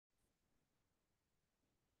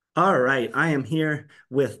All right, I am here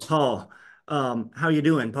with Paul. How you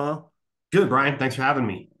doing, Paul? Good, Brian. Thanks for having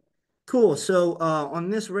me. Cool. So, on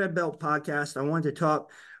this Red Belt podcast, I wanted to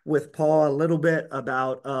talk with Paul a little bit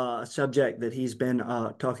about a subject that he's been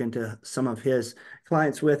talking to some of his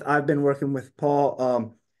clients with. I've been working with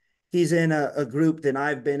Paul. He's in a group that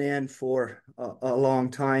I've been in for a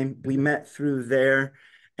long time. We met through there,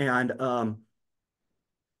 and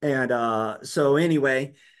so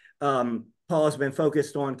anyway, Paul has been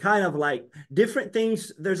focused on kind of like different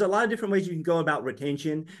things. There's a lot of different ways you can go about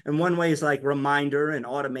retention. And one way is like reminder and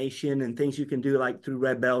automation and things you can do like through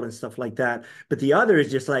Red Belt and stuff like that. But the other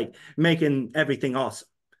is just like making everything awesome.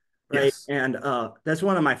 Right. Yes. And that's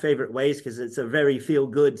one of my favorite ways because it's a very feel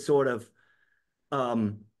good sort of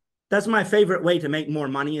um, that's my favorite way to make more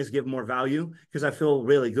money is give more value because I feel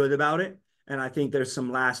really good about it. And I think there's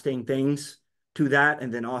some lasting things to that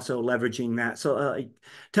and then also leveraging that. So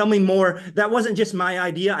tell me more. That wasn't just my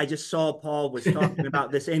idea. I just saw Paul was talking about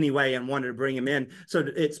this anyway and wanted to bring him in. So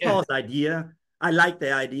it's Yeah. Paul's idea. I like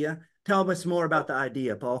the idea. Tell us more about the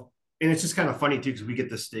idea, Paul. And it's just kind of funny too, because we get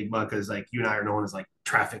this stigma because like you and I are known as like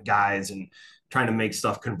traffic guys and trying to make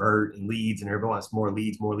stuff convert and leads, and everyone wants more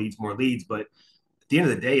leads, more leads, more leads. But at the end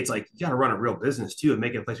of the day, it's like you got to run a real business too and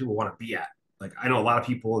make it a place people want to be at. Like I know a lot of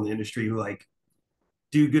people in the industry who like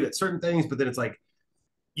do good at certain things, but then it's like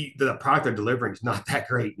the product they're delivering is not that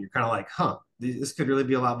great. And you're kind of like, huh, this could really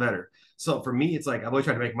be a lot better. So for me, it's like I've always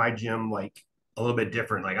tried to make my gym like a little bit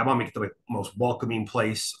different. Like I want to make it the like, most welcoming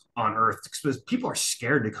place on earth because people are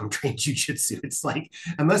scared to come train jujitsu. It's like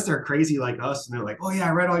unless they're crazy like us and they're like, oh yeah,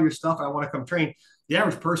 I read all your stuff, I want to come train. The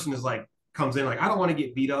average person is like comes in like I don't want to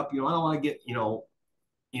get beat up, I don't want to get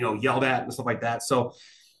yelled at and stuff like that. So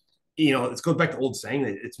it goes back to old saying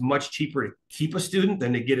that it's much cheaper to keep a student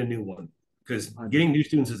than to get a new one because getting new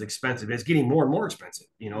students is expensive. It's getting more and more expensive.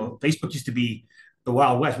 Facebook used to be the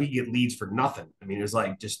Wild West. We get leads for nothing. I mean, there's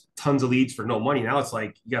like just tons of leads for no money. Now it's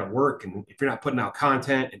like you got to work, and if you're not putting out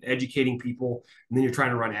content and educating people, and then you're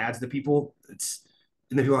trying to run ads to people, and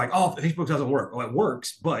then people are like, "Oh, Facebook doesn't work." Well, it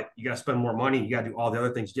works, but you got to spend more money. You got to do all the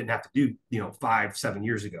other things you didn't have to do, 5, 7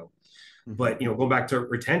 years ago. Mm-hmm. But going back to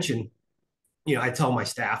retention, I tell my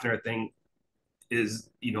staff and everything is,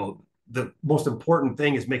 the most important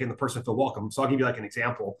thing is making the person feel welcome. So I'll give you like an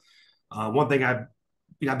example. One thing I've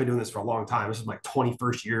been doing this for a long time. This is my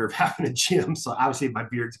 21st year of having a gym. So obviously my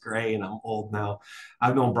beard's gray and I'm old now.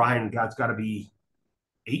 I've known Brian, God's got to be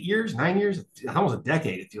 8 years, 9 years, almost a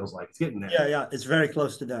decade. It feels like it's getting there. Yeah, yeah, it's very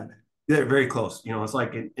close to done. They're very close. It's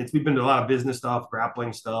like we've been to a lot of business stuff,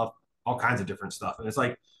 grappling stuff, all kinds of different stuff. And it's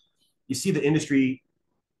like you see the industry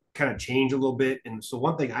kind of change a little bit. And so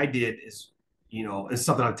one thing I did is, it's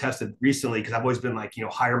something I've tested recently because I've always been like,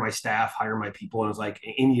 hire my staff, hire my people. And it was like,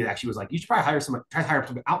 Amy actually was like, you should probably hire someone, try to hire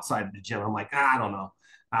someone outside of the gym. I'm like, I don't know.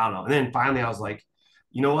 I don't know. And then finally I was like,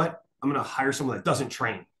 you know what? I'm going to hire someone that doesn't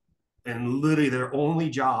train. And literally their only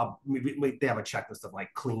job, they have a checklist of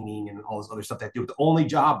like cleaning and all this other stuff they do. But the only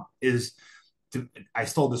job is I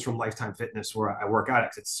stole this from Lifetime Fitness where I work out.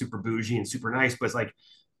 It's super bougie and super nice, but it's like,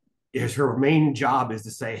 her main job is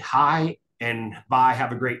to say hi and bye,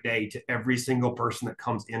 have a great day to every single person that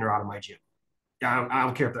comes in or out of my gym. I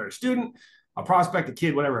don't care if they're a student, a prospect, a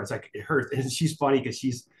kid, whatever. It's like it hurts. And she's funny because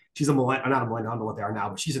she's a millennial, not a millennial, I don't know what they are now,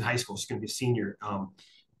 but she's in high school. She's going to be a senior.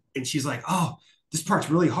 And she's like, oh, this part's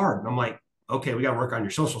really hard. And I'm like, okay, we got to work on your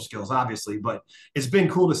social skills, obviously. But it's been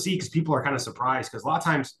cool to see because people are kind of surprised because a lot of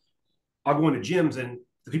times I'll go into gyms and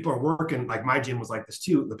the people are working, like my gym was like this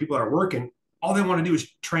too. The people that are working, all they want to do is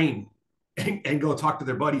train and go talk to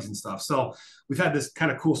their buddies and stuff. So we've had this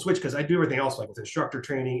kind of cool switch because I do everything else like with instructor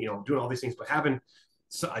training, doing all these things, but having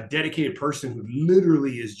a dedicated person who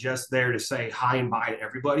literally is just there to say hi and bye to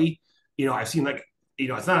everybody. I've seen like,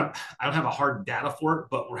 it's not, I don't have a hard data for it,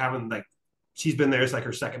 but we're having like, she's been there. It's like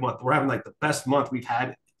her second month. We're having like the best month we've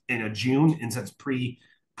had in a June and since pre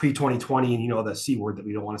 2020, and the C word that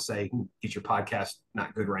we don't want to say, get your podcast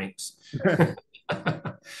not good ranks.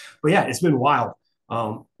 But yeah, it's been wild.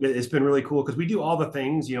 It's been really cool because we do all the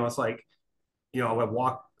things. It's like we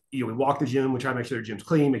walk the gym, we try to make sure the gym's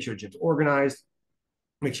clean, make sure the gym's organized,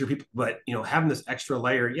 make sure people. But having this extra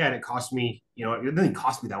layer, yeah, and it cost me. It didn't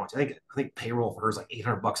cost me that much. I think payroll for her is like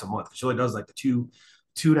 $800 a month. She only does like the two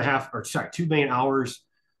and a half, or sorry, 2 main hours.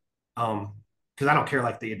 Because I don't care.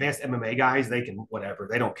 Like the advanced MMA guys, they can whatever.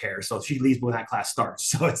 They don't care. So she leaves when that class starts.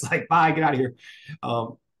 So it's like, bye, get out of here.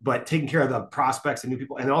 But taking care of the prospects and new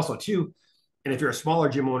people, and then also too. And if you're a smaller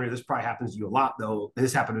gym owner, this probably happens to you a lot, though. And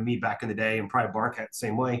this happened to me back in the day, and probably Barcat the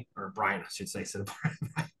same way, or Brian, I should say, instead of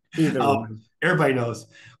Brian. Either uh, one. Everybody knows.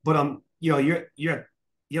 But you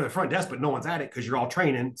have a front desk, but no one's at it because you're all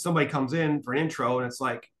training. Somebody comes in for an intro, and it's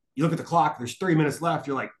like you look at the clock, there's 3 minutes left.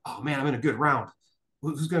 You're like, oh man, I'm in a good round.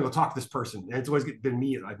 Who's going to go talk to this person? And it's always been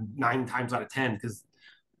me like 9 times out of 10 because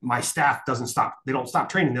my staff doesn't stop. They don't stop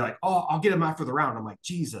training. They're like, oh, I'll get them after the round. I'm like,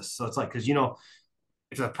 Jesus. So it's like, because,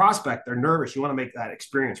 if it's a prospect, they're nervous. You want to make that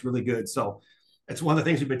experience really good. So it's one of the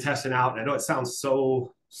things we've been testing out. And I know it sounds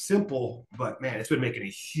so simple, but man, it's been making a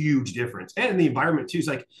huge difference. And in the environment too, it's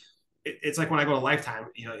like, it's like when I go to Lifetime,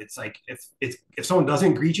 it's like if someone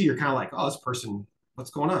doesn't greet you, you're kind of like, oh, this person, what's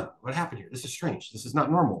going on? What happened here? This is strange. This is not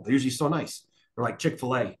normal. They're usually so nice. Or like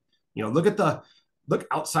Chick-fil-A. Look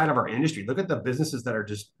outside of our industry. Look at the businesses that are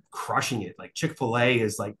just crushing it. Like Chick-fil-A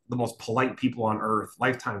is like the most polite people on earth.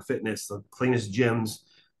 Lifetime Fitness, the cleanest gyms,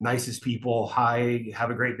 nicest people. Hi, have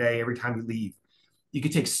a great day every time you leave. You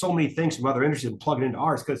could take so many things from other industries and plug it into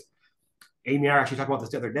ours because Amy and I are actually talking about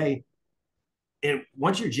this the other day. And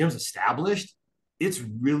once your gym's established, it's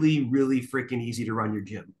really, really freaking easy to run your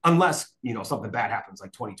gym, unless something bad happens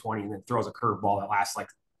like 2020 and then throws a curveball that lasts like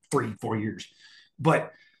 3-4 years.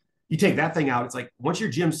 But you take that thing out, it's like once your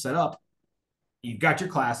gym's set up, you've got your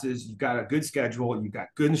classes, you've got a good schedule, you've got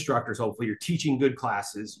good instructors. Hopefully, you're teaching good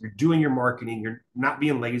classes, you're doing your marketing, you're not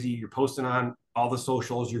being lazy, you're posting on all the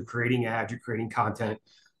socials, you're creating ads, you're creating content,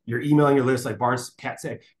 you're emailing your list, like Barnes Cat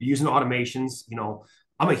said, you're using automations.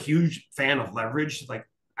 I'm a huge fan of leverage. Like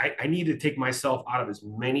I need to take myself out of as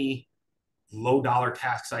many low dollar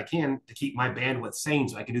tasks I can to keep my bandwidth sane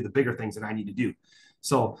so I can do the bigger things that I need to do.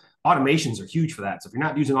 So automations are huge for that. So if you're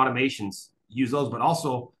not using automations, use those, but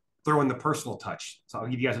also throw in the personal touch. So I'll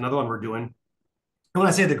give you guys another one we're doing. And when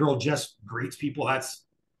I say the girl just greets people, that's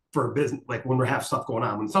for business, like when we have stuff going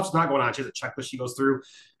on. When stuff's not going on, she has a checklist she goes through.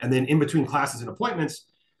 And then in between classes and appointments,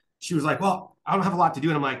 she was like, well, I don't have a lot to do.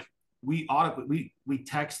 And I'm like, we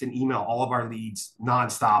text and email all of our leads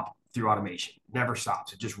nonstop through automation. Never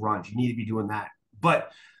stops. It just runs. You need to be doing that.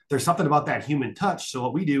 But there's something about that human touch. So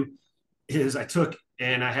what we do is I took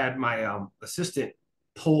and I had my assistant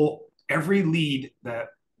pull every lead that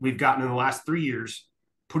we've gotten in the last 3 years,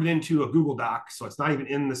 put it into a Google Doc. So it's not even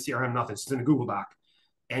in the CRM, nothing. It's in a Google Doc.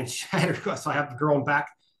 And so I have the girl back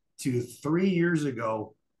to 3 years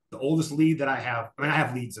ago. The oldest lead that I have, I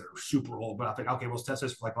have leads that are super old, but I think, okay, we'll test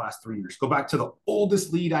this for like the last 3 years. Go back to the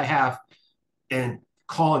oldest lead I have and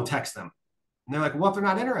call and text them. And they're like, well, if they're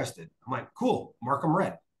not interested, I'm like, cool, mark them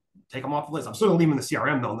red, take them off the list. I'm still gonna leave them in the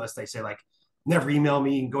CRM though, unless they say like, never email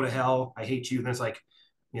me and go to hell. I hate you. And it's like,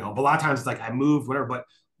 but a lot of times it's like I moved, whatever. But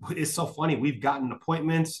it's so funny. We've gotten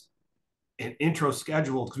appointments and intro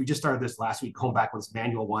scheduled because we just started this last week, going back with this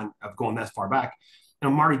manual one of going that far back.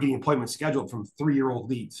 And I'm already getting appointments scheduled from 3-year-old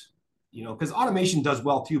leads, because automation does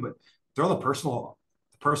well too, but throw the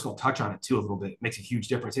personal touch on it too a little bit. It makes a huge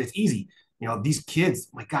difference. And it's easy. These kids,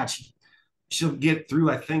 my God, she'll get through,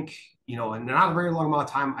 I think, in not a very long amount of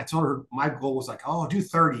time. I told her my goal was like, oh, I'll do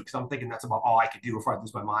 30 because I'm thinking that's about all I could do before I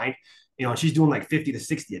lose my mind. And she's doing like 50 to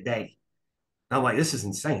 60 a day. And I'm like, this is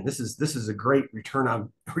insane. This is a great return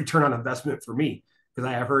on investment for me because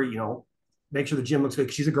I have her, make sure the gym looks good.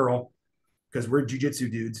 'Cause she's a girl because we're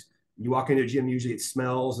jujitsu dudes. You walk into a gym, usually it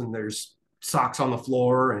smells and there's socks on the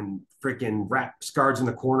floor and freaking rat scars in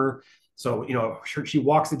the corner. So, she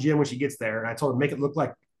walks the gym when she gets there. And I told her, make it look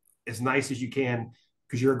like as nice as you can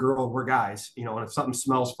because you're a girl and we're guys, and if something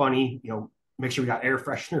smells funny, make sure we got air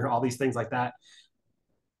freshener, all these things like that.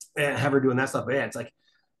 And have her doing that stuff. But yeah, it's like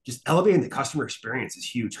just elevating the customer experience is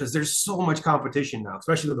huge because there's so much competition now,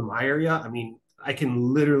 especially within my area. I mean, I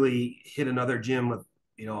can literally hit another gym with,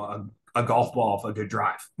 a golf ball of a good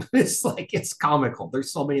drive. It's comical.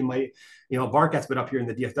 There's so many, Barcat's been up here in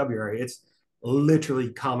the DFW area. It's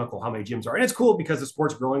literally comical how many gyms are. And it's cool because the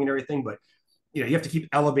sport's growing and everything, but you have to keep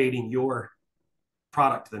elevating your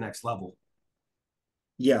product to the next level.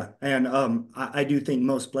 Yeah, and I do think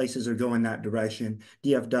most places are going that direction.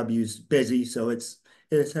 DFW's busy, so it's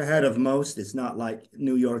ahead of most. It's not like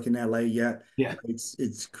New York and LA yet. Yeah,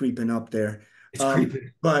 It's creeping up there. it's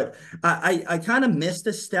creeping. But I kind of missed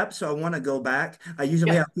a step, so I want to go back. I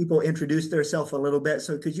usually Yeah. have people introduce themselves a little bit.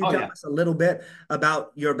 So could you Oh tell yeah. us a little bit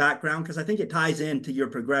about your background? Because I think it ties into your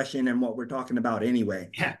progression and what we're talking about anyway.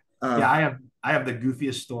 Yeah. Yeah. Uh, I have the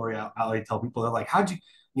goofiest story. I like tell people. They're like, how'd you,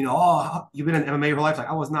 oh, you've been in MMA your life? Like,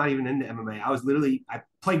 I was not even into MMA. I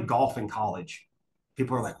played golf in college.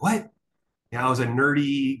 People are like, what? I was a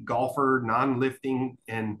nerdy golfer, non-lifting.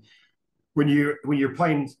 And when you're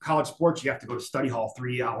playing college sports, you have to go to study hall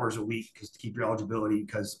 3 hours a week because to keep your eligibility,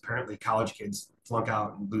 because apparently college kids flunk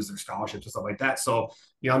out and lose their scholarships and stuff like that. So,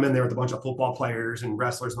 I'm in there with a bunch of football players and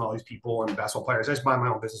wrestlers and all these people and basketball players. I just mind my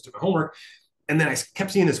own business, do my homework. And then I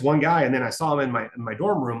kept seeing this one guy, and then I saw him in my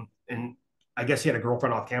dorm room, and I guess he had a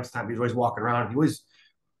girlfriend off campus time. He was always walking around. He was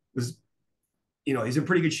he's in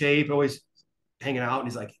pretty good shape, always hanging out. And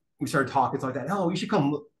he's like, we started talking, it's like that. Oh, you should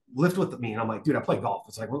come lift with me. And I'm like, dude, I play golf.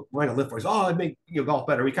 It's like, what am I gonna lift for? He's, oh, I'd make golf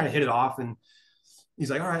better. We kind of hit it off, and he's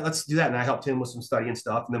like, all right, let's do that. And I helped him with some study and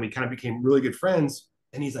stuff. And then we kind of became really good friends.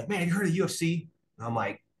 And he's like, man, have you heard of UFC? And I'm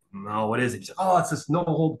like, no, what is it? He's like, oh, it's this no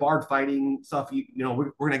hold barred fighting stuff.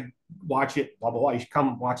 We're gonna watch it, blah blah blah. You should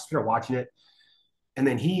come watch. Start watching it. And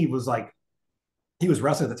then he was like, he was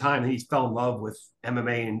wrestling at the time, and he fell in love with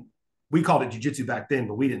MMA, and we called it jujitsu back then,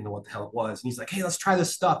 but we didn't know what the hell it was. And he's like, hey, let's try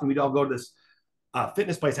this stuff. And we'd all go to this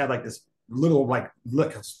fitness place, had like this little like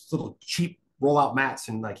look little cheap rollout mats,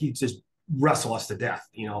 and like he just wrestle us to death,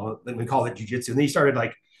 then we call it jujitsu. And then he started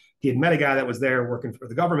like, he had met a guy that was there working for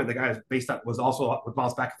the government. The guy was based out, was also would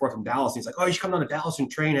bounce back and forth from Dallas. And he's like, oh, you should come down to Dallas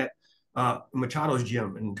and train at Machado's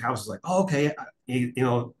gym. And Travis was like, oh, okay,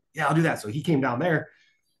 yeah, I'll do that. So he came down there.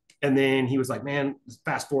 And then he was like, man,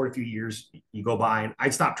 fast forward a few years, you go by, and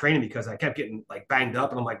I'd stopped training because I kept getting like banged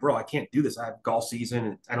up. And I'm like, bro, I can't do this. I have golf season.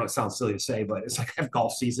 And I know it sounds silly to say, but it's like I have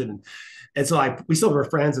golf season. And so we still were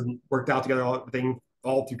friends and worked out together, everything,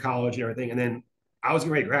 all through college and everything. And then I was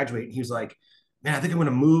getting ready to graduate. And he was like, man, I think I'm going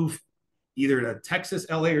to move either to Texas,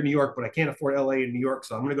 LA, or New York, but I can't afford LA and New York.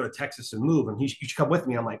 So I'm going to go to Texas and move. And you should come with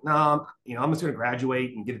me. I'm like, no, I'm just going to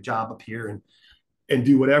graduate and get a job up here and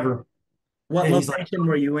do whatever. What And he's like, location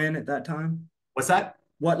were you in at that time? what's that?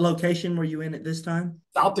 What location were you in at this time?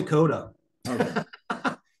 South Dakota. Okay.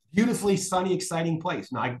 Beautifully sunny, exciting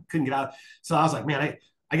place. No, I couldn't get out. So I was like, man,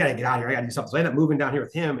 I got to get out of here. I got to do something. So I ended up moving down here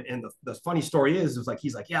with him. And the funny story is, it was like,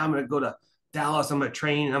 he's like, yeah, I'm going to go to Dallas. I'm going to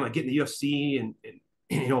train, and I'm going to get in the UFC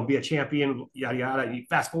and be a champion, yada, yada. And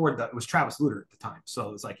fast forward, it was Travis Luter at the time.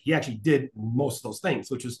 So it's like, he actually did most of those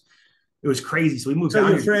things, it was crazy. So we moved So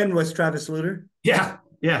down your here. friend was Travis Luter? Yeah.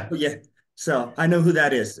 Yeah. Oh, yeah. So I know who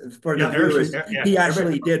that is. For the Yeah. viewers, Yeah. he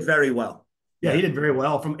actually did very well. Yeah, he did very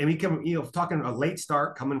well. And he came, talking a late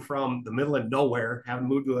start, coming from the middle of nowhere, having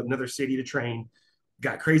moved to another city to train,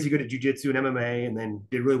 got crazy good at jujitsu and MMA, and then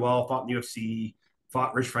did really well. Fought in the UFC,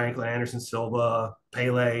 fought Rich Franklin, Anderson Silva,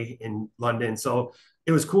 Pele in London. So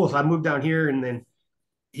it was cool. So I moved down here, and then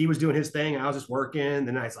he was doing his thing. I was just working.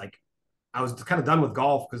 Then I was kind of done with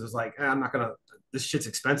golf because it's like, I'm not gonna. This shit's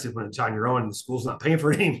expensive when it's on your own, and the school's not paying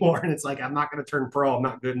for it anymore. And it's like, I'm not gonna turn pro. I'm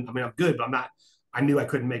not good. I mean, I'm good, but I'm not. I knew I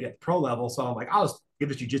couldn't make it at the pro level. So I'm like, I'll just give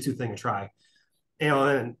this jujitsu thing a try.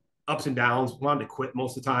 And ups and downs, wanted to quit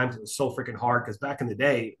most of the times. It was so freaking hard because back in the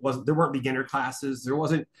day, there weren't beginner classes. There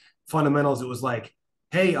wasn't fundamentals. It was like,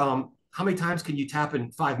 hey, how many times can you tap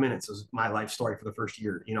in 5 minutes? Was my life story for the first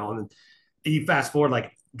year, and then you fast forward,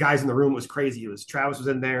 like guys in the room was crazy. It was Travis was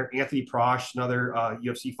in there, Anthony Prosh, another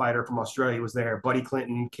UFC fighter from Australia was there, Buddy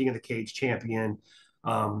Clinton, King of the Cage champion,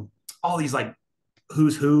 all these like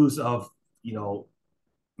who's of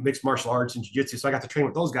mixed martial arts and jiu-jitsu. So I got to train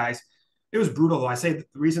with those guys. It was brutal though. I say the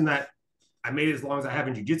reason that I made it as long as I have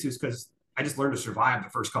in jiu-jitsu is because I just learned to survive the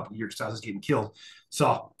first couple of years. So I was just getting killed.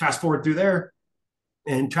 So fast forward through there,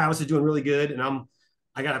 and Travis is doing really good. And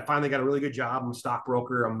I finally got a really good job. I'm a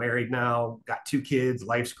stockbroker. I'm married now, got 2 kids.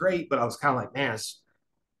 Life's great. But I was kind of like, man,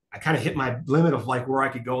 I kind of hit my limit of like where I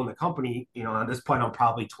could go in the company. At this point, I'm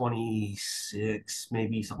probably 26,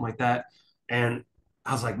 maybe something like that. And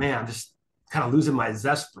I was like, man, I'm just kind of losing my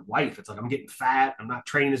zest for life. It's like I'm getting fat. I'm not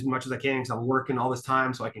training as much as I can because I'm working all this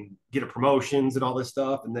time so I can get a promotions and all this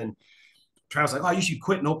stuff. And then Travis was like, oh, you should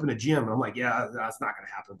quit and open a gym. And I'm like, yeah, that's not going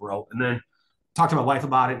to happen, bro. And then talked to my wife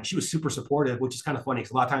about it, and she was super supportive, which is kind of funny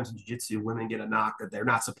because a lot of times in jiu-jitsu, women get a knock that they're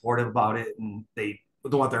not supportive about it, and they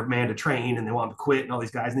don't want their man to train, and they want him to quit, and all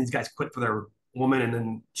these guys, and these guys quit for their woman, and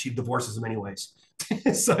then she divorces them anyways.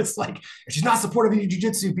 So it's like, if she's not supportive of your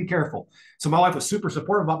jiu-jitsu, be careful. So my wife was super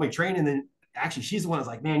supportive about my training, and then actually she's the one that's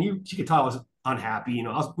like, man, she could tell I was unhappy.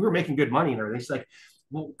 We were making good money and everything. She's like,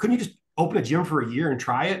 well, couldn't you just open a gym for a year and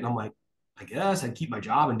try it? And I'm like, I guess I'd keep my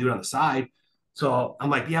job and do it on the side. So I'm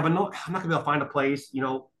like, yeah, but no, I'm not gonna be able to find a place,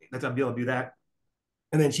 that's gonna be able to do that.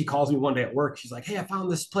 And then she calls me one day at work. She's like, hey, I found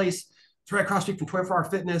this place. It's right across the street from 24 Hour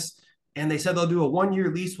Fitness. And they said they'll do a 1-year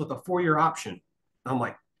lease with a 4-year option. I'm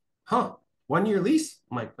like, huh, 1-year lease?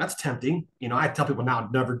 I'm like, that's tempting. I tell people now,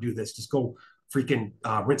 never do this. Just go freaking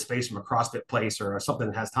rent space from a CrossFit place or something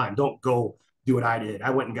that has time. Don't go do what I did.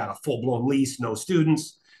 I went and got a full-blown lease, no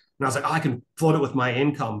students. And I was like, oh, I can float it with my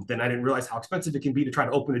income. Then I didn't realize how expensive it can be to try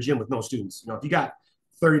to open a gym with no students. If you got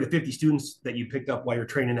 30 to 50 students that you picked up while you're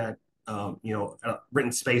training at, a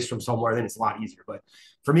rented space from somewhere, then it's a lot easier. But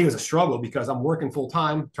for me, it was a struggle because I'm working full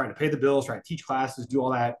time, trying to pay the bills, trying to teach classes, do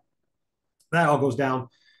all that. That all goes down.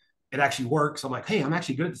 It actually works. I'm like, hey, I'm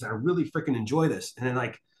actually good at this. I really freaking enjoy this. And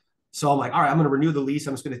then so I'm like, all right, I'm going to renew the lease.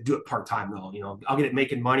 I'm just going to do it part time though. I'll get it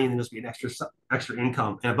making money and then just be an extra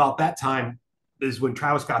income. And about that time, is when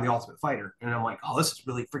Travis got on the Ultimate Fighter, and I'm like, oh, this is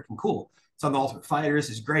really freaking cool. It's on the Ultimate Fighter. This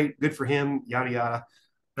is great, good for him, yada yada.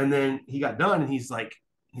 And then he got done, and he's like,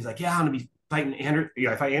 yeah, I'm gonna be fighting Anderson.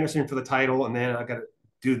 Yeah, I fight Anderson for the title, and then I got to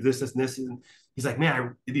do this, and this. And he's like,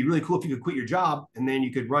 man, it'd be really cool if you could quit your job, and then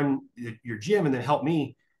you could run your gym, and then help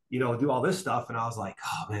me, do all this stuff. And I was like,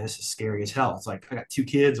 oh man, this is scary as hell. It's like I got 2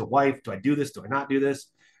 kids, a wife. Do I do this? Do I not do this?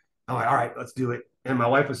 I'm like, all right, let's do it. And my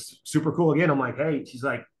wife was super cool again. I'm like, hey, she's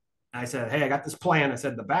like, I said, hey, I got this plan. I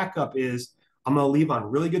said, the backup is I'm going to leave on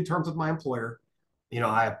really good terms with my employer.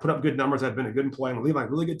 I put up good numbers. I've been a good employee. I'm going to leave on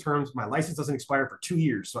really good terms. My license doesn't expire for 2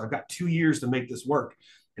 years. So I've got 2 years to make this work.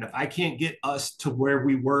 And if I can't get us to where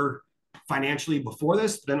we were financially before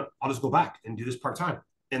this, then I'll just go back and do this part time.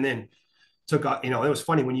 And then it was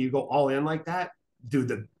funny when you go all in like that, dude,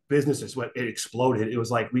 the business is what it exploded. It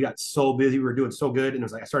was like we got so busy, we were doing so good. And it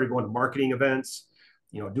was like I started going to marketing events,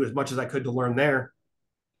 do as much as I could to learn there.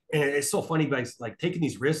 And it's so funny, guys, like taking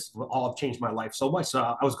these risks all have changed my life so much. So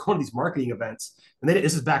I was going to these marketing events, and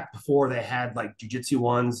this is back before they had like jujitsu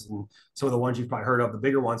ones and some of the ones you've probably heard of, the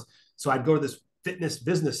bigger ones. So I'd go to this fitness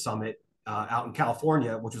business summit out in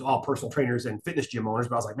California, which was all personal trainers and fitness gym owners.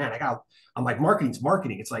 But I was like, man, I'm like, marketing's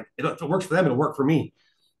marketing. It's like, if it works for them, it'll work for me.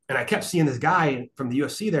 And I kept seeing this guy from the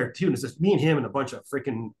UFC there too. And it's just me and him and a bunch of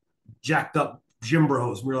freaking jacked up gym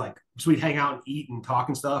bros. And we were like, so we'd hang out and eat and talk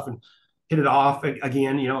and stuff and hit it off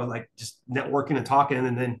again, like just networking and talking.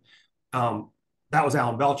 And then that was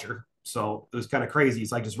Alan Belcher. So it was kind of crazy.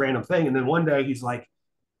 It's like this random thing. And then one day he said,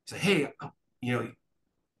 hey,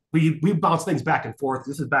 we bounce things back and forth.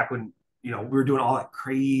 This is back when, we were doing all that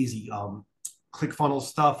crazy ClickFunnels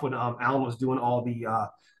stuff when Alan was doing all the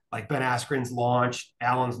like Ben Askren's launch,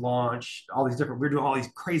 Alan's launch, all these different, we were doing all these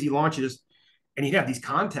crazy launches, and he'd have these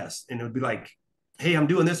contests, and it would be like, hey, I'm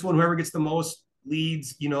doing this one. Whoever gets the most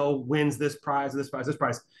leads, wins this prize, this prize, this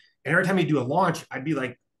prize. And every time he'd do a launch, I'd be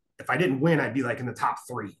like, if I didn't win, I'd be like in the top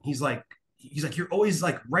 3. He's like, you're always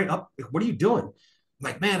like right up. What are you doing? I'm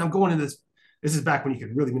like, man, I'm going to this. This is back when you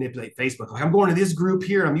could really manipulate Facebook. Like, I'm going to this group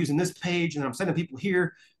here. I'm using this page, and I'm sending people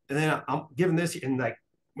here, and then I'm giving this. And like,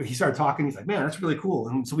 when he started talking, he's like, man, that's really cool.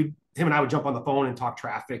 And so him and I would jump on the phone and talk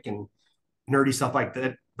traffic and nerdy stuff like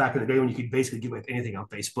that back in the day when you could basically give away anything on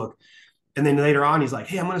Facebook. And then later on, he's like,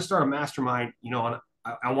 hey, I'm going to start a mastermind, and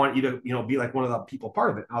I want you to, be like one of the people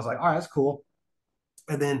part of it. And I was like, all right, that's cool.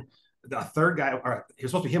 And then the third guy, or he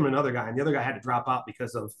was supposed to be him and another guy, and the other guy had to drop out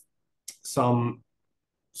because of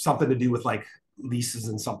something to do with like leases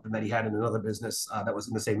and something that he had in another business that was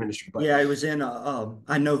in the same industry. But yeah, he was in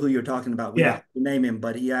I know who you're talking about. We yeah, don't name him,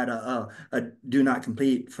 but he had a do not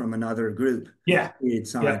compete from another group. yeah, He had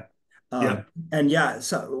signed. yeah, yeah. And yeah,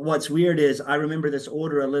 so what's weird is I remember this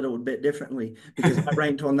order a little bit differently because I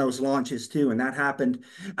ranked on those launches too, and that happened.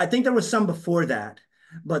 I think there was some before that,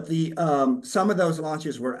 but the some of those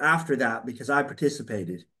launches were after that because I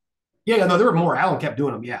participated. Yeah, no, there were more. Alan kept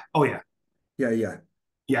doing them. Yeah. Oh yeah. Yeah, yeah.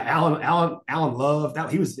 Yeah. Alan loved that.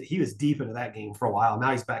 He was deep into that game for a while.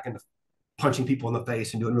 Now he's back into punching people in the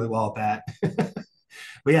face and doing really well at that.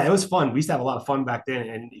 But yeah, it was fun. We used to have a lot of fun back then.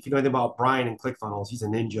 And if you know anything about Brian and ClickFunnels, he's a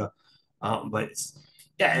ninja. But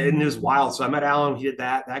yeah, and it was wild. So I met Alan. He did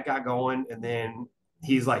that. That got going, and then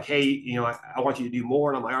he's like, "Hey, I want you to do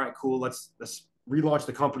more." And I'm like, "All right, cool. Let's relaunch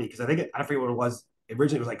the company," because I forget what it was.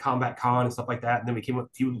 Originally, it was like Combat Con and stuff like that. And then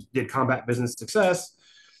he did Combat Business Success,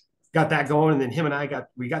 got that going, and then him and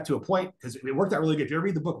we got to a point because it worked out really good. If you ever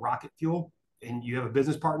read the book Rocket Fuel and you have a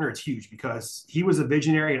business partner, it's huge because he was a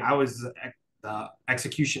visionary and I was the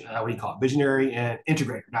execution. What do you call it? Visionary and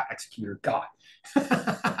integrator, not executor. God,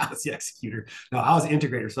 I was the executor. No, I was the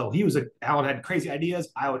integrator. So Alan had crazy ideas.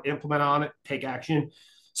 I would implement on it, take action.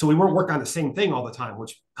 So we weren't working on the same thing all the time,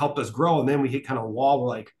 which helped us grow. And then we hit kind of a wall.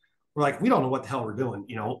 We're like, we don't know what the hell we're doing.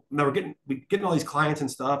 Now we're getting all these clients and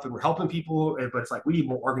stuff, and we're helping people, but it's like we need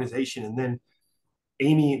more organization. And then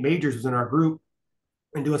Amy Majors was in our group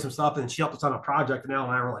and doing some stuff, and she helped us on a project. And Al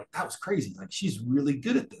and I were like, that was crazy. Like, she's really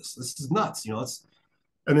good at this. This is nuts.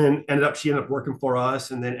 And then she ended up working for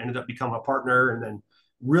us, and then ended up becoming a partner, and then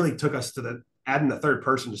really took us to adding the third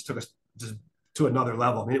person just took us just to another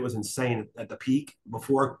level. I mean, it was insane at the peak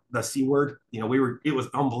before the C word. It was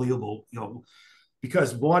unbelievable.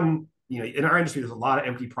 Because one, in our industry, there's a lot of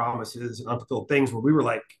empty promises and unfulfilled things where we were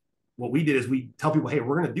like, what we did is we tell people, hey,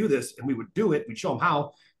 we're going to do this, and we would do it. We'd show them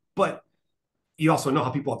how, but you also know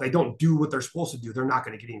how people, if they don't do what they're supposed to do, they're not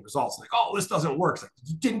going to get any results. Like, oh, this doesn't work. It's like,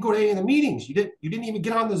 you didn't go to any of the meetings. You didn't even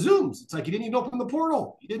get on the Zooms. It's like, you didn't even open the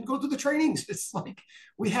portal. You didn't go through the trainings. It's like,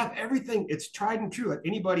 we have everything. It's tried and true. Like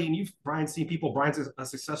anybody, and Brian's seen people, Brian's a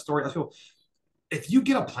success story. I feel if you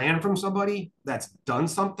get a plan from somebody that's done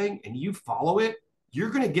something and you follow it, you're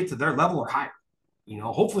going to get to their level or higher.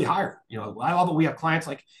 hopefully higher. I love it. We have clients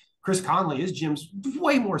like Chris Conley. His gym's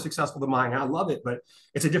way more successful than mine. I love it, but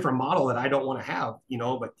it's a different model that I don't want to have.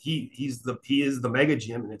 But he is the mega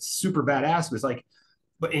gym, and it's super badass. But it's like,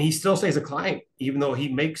 and he still stays a client even though he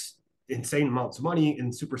makes insane amounts of money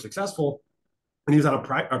and super successful. And he was on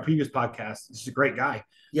a previous podcast. He's a great guy,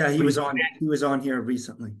 Yeah, but he's he was on here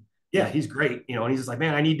recently. yeah, Yeah. he's great. And he's just like,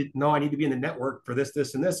 man, I need to be in the network for this,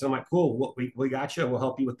 this, and this. And I'm like, cool, we got you. We'll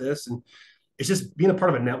help you with this. And it's just being a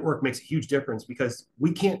part of a network makes a huge difference because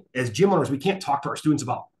we can't, as gym owners, we can't talk to our students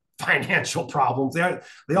about financial problems. They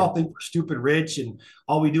Yeah. all think we're stupid rich and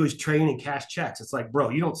all we do is train and cash checks. It's like, bro,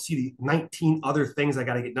 you don't see the 19 other things I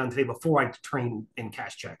got to get done today before I train and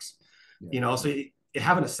cash checks. Yeah. So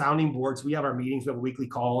having a sounding board. So we have our meetings, we have a weekly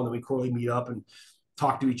call, and then we quarterly meet up and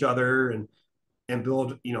talk to each other and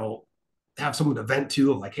build, have someone to vent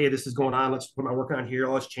to of like, hey, this is going on. What am I working on here?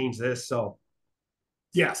 Let's change this. So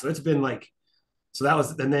yeah, so it's been like, so that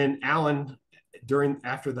was, and then Alan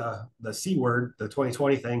after the C word, the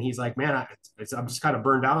 2020 thing, he's like, man, I'm just kind of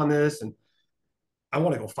burned out on this and I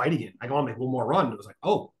want to go fight again. I want to make one more run. It was like,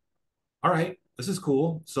 oh, all right, this is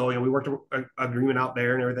cool. So, we worked an agreement out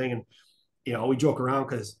there and everything. And, we joke around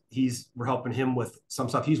because we're helping him with some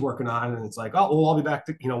stuff he's working on. And it's like, oh, we'll all be back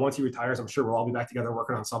to, once he retires, I'm sure we'll all be back together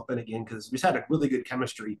working on something again. Cause we just had a really good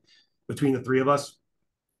chemistry between the three of us.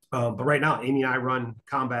 But right now, Amy and I run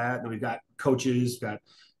combat, and we've got coaches, we've got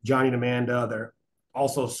Johnny and Amanda. They're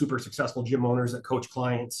also super successful gym owners that coach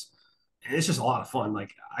clients. And it's just a lot of fun.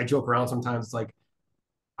 Like I joke around sometimes. It's like,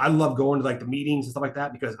 I love going to like the meetings and stuff like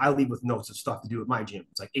that because I leave with notes of stuff to do with my gym.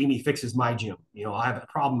 It's like Amy fixes my gym. I have a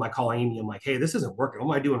problem. I call Amy. I'm like, hey, this isn't working.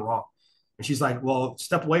 What am I doing wrong? And she's like, well,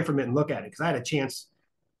 step away from it and look at it. Cause I had a chance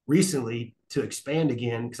recently to expand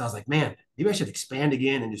again. Cause I was like, man, maybe I should expand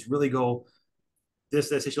again and just really go this.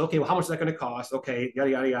 She's okay, well, how much is that going to cost? Okay, yada,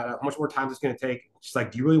 yada, yada. How much more time is it going to take? She's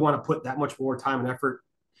like, do you really want to put that much more time and effort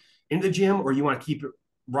into the gym or you want to keep it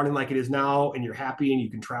running like it is now and you're happy and you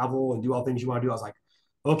can travel and do all things you want to do? I was like,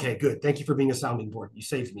 okay, good. Thank you for being a sounding board. You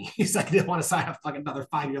saved me. He's like, I didn't want to sign up like another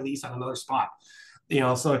 5-year lease on another spot.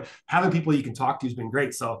 So having people you can talk to has been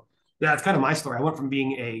great. So yeah, it's kind of my story. I went from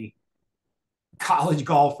being a college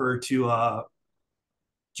golfer to a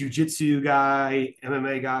jiu-jitsu guy,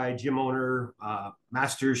 MMA guy, gym owner,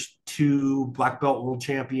 Masters 2, black belt world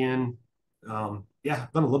champion. Yeah,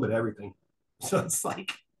 I've done a little bit of everything. So it's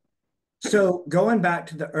like, So going back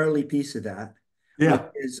to the early piece of that, which yeah,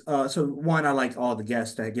 is so one, I like all the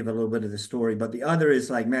guests to give a little bit of the story, but the other is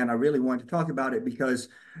like, man, I really want to talk about it because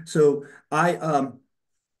so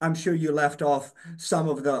I'm sure you left off some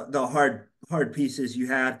of the hard pieces you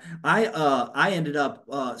had. I ended up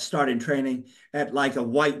starting training at like a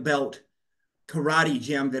white belt karate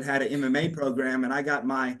gym that had an MMA program, and I got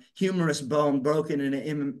my humerus bone broken in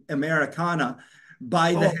an Americana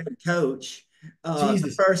by the oh, head coach the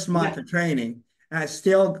Jesus. first month Yeah. of training. And I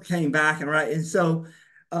still came back and right. And so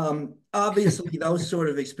obviously those sort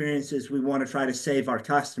of experiences we want to try to save our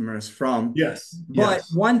customers from. Yes. But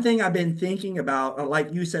Yes. one thing I've been thinking about,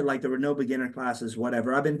 like you said, like there were no beginner classes,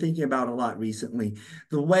 whatever, I've been thinking about a lot recently,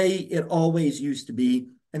 the way it always used to be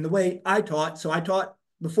and the way I taught. So I taught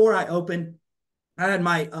before I opened. I had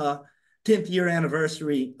my 10th year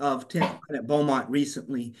anniversary of 10th at Beaumont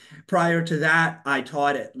recently. Prior to that, I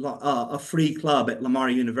taught at a free club at Lamar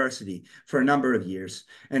University for a number of years.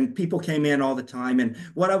 And people came in all the time. And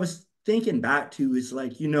what I was thinking back to is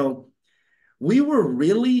like, we were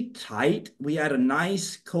really tight. We had a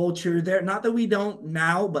nice culture there. Not that we don't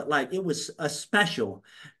now, but like it was a special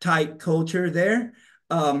tight culture there.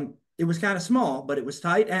 It was kind of small, but it was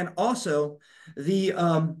tight. And also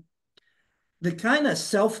the kind of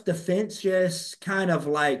self-defense, just kind of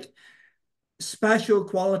like special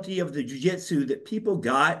quality of the jiu-jitsu that people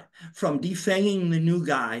got from defanging the new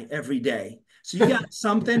guy every day. So you got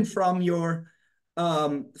something from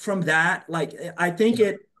from that. Like I think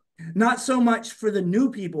it not so much for the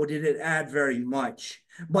new people did it add very much,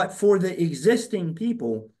 but for the existing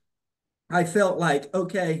people, I felt like,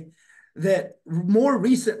 okay, that more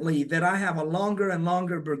recently that I have a longer and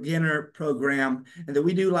longer beginner program and that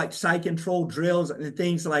we do like site control drills and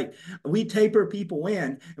things like we taper people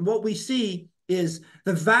in. And what we see is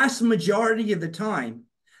the vast majority of the time,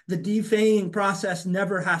 the defanging process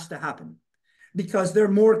never has to happen because they're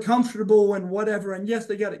more comfortable and whatever. And yes,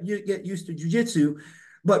 they got to get used to jujitsu,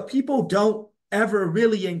 but people don't ever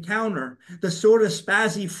really encounter the sort of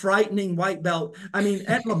spazzy, frightening white belt. I mean,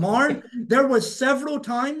 at Lamar, there was several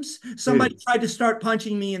times somebody Dude. tried to start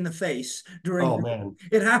punching me in the face during Oh, the man.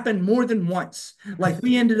 it happened more than once. Like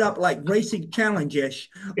we ended up like racing challenge-ish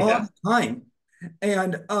all Yeah. the time.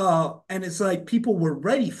 And it's like people were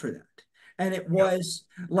ready for that. And it Yep. was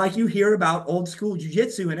like you hear about old school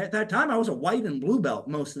jujitsu. And at that time, I was a white and blue belt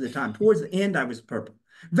most of the time. Towards the end, I was purple.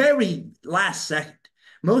 Very last second.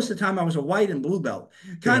 Most of the time, I was a white and blue belt,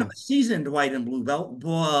 kind of Yeah. a seasoned white and blue belt,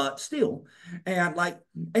 but still. And like,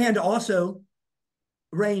 and also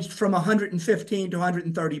ranged from 115 to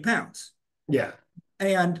 130 pounds. Yeah.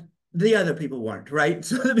 And the other people weren't, right?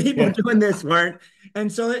 So the people Yeah. doing this weren't. And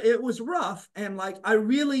so it was rough. And like, I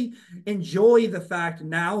really enjoy the fact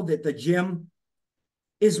now that the gym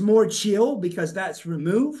is more chill because that's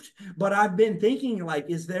removed. But I've been thinking, like,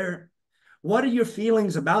 what are your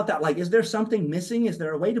feelings about that? Like, is there something missing? Is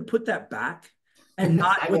there a way to put that back and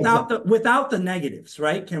not I know exactly. without the negatives,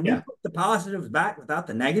 right? Can we Yeah. put the positives back without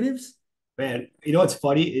the negatives? Man, you know what's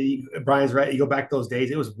funny? Brian's right. You go back those days,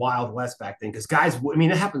 it was Wild West back then because guys, I mean,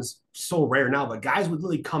 it happens so rare now, but guys would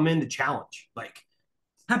literally come in to challenge. Like,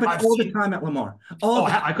 Happened I've all the seen, time at Lamar. All oh,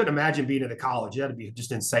 the I couldn't imagine being at a college. That'd be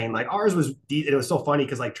just insane. Like, ours was, it was so funny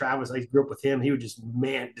because, like, Travis, I grew up with him. He would just,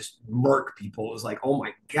 man, just murk people. It was like, oh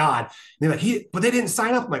my God. And they're like, but they didn't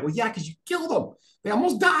sign up. I'm like, well, yeah, because you killed them. They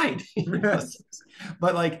almost died. time.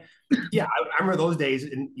 But like, yeah, I remember those days,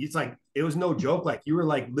 and it's like it was no joke. Like you were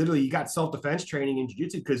like literally, you got self defense training in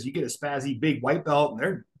jiu-jitsu because you get a spazzy big white belt, and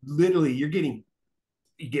they're literally you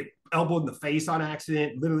get elbowed in the face on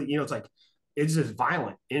accident. Literally, it's like it's just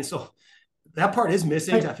violent, and so that part is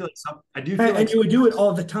missing. I feel like I do feel like And you would do it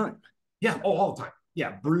all the time. yeah, all the time.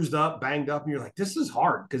 Yeah, bruised up, banged up, and you're like, this is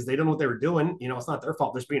hard because they don't know what they were doing. It's not their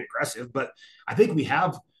fault. They're just being aggressive. But I think we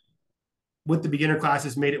have with the beginner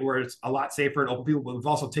classes made it where it's a lot safer and open people, but we've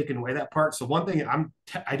also taken away that part. So one thing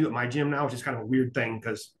I do at my gym now, which is kind of a weird thing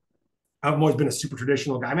because I've always been a super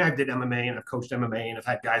traditional guy. I mean, I did MMA and I've coached MMA and I've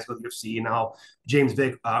had guys go to UFC, and now James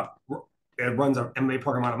Vick runs an MMA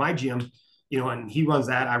program out of my gym, and he runs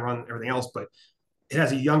that. I run everything else, but it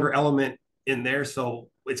has a younger element in there. So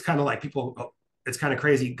it's kind of like people, it's kind of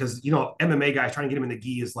crazy because, MMA guys trying to get him in the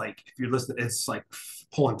gi is like, if you're listening, it's like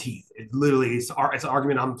pulling teeth. It literally, it's an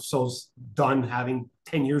argument I'm so done having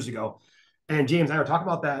 10 years ago. And James and I were talking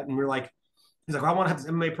about that. And we're like, he's like, well, I want to have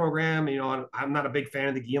this MMA program. And I'm not a big fan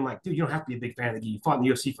of the gi. I'm like, dude, you don't have to be a big fan of the gi. You fought in the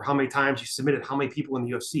UFC for how many times? You submitted how many people in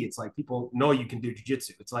the UFC? It's like people know you can do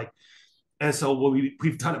jiu-jitsu. It's like, and so what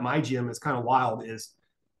we've done at my gym is kind of wild is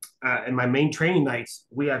in my main training nights,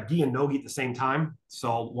 we have gi and no gi at the same time.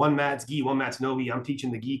 So one mat's gi, one mat's no gi. I'm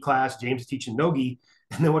teaching the gi class. James is teaching no gi.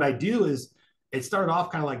 And then what I do is it started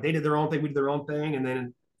off kind of like they did their own thing, we did their own thing. And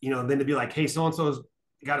then, then to be like, hey, so-and-so's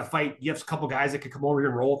got to fight. You have a couple guys that could come over here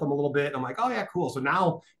and roll with them a little bit. I'm like, oh yeah, cool. So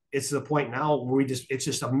now it's to the point now where it's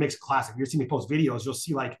just a mixed class. If you're seeing me post videos, you'll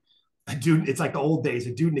see like a dude, it's like the old days,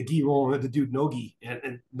 a dude in the gi rolling with the dude no gi.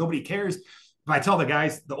 And nobody cares. But I tell the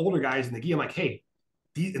guys, the older guys in the gi, I'm like, hey,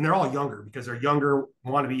 and they're all younger because they're younger,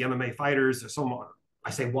 want to be MMA fighters. There's some,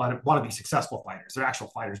 I say want to be successful fighters. They're actual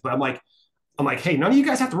fighters. But I'm like, hey, none of you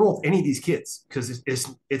guys have to roll with any of these kids because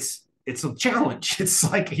it's a challenge.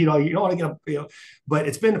 It's like, you don't want to get but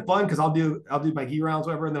it's been fun because I'll do my gi rounds,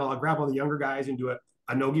 whatever, and then I'll grab one of the younger guys and do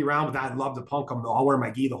a no gi round. But I'd love to punk them. I'll wear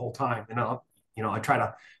my gi the whole time, and I try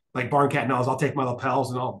to, like Barncat knows, I'll take my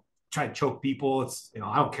lapels and I'll try to choke people. It's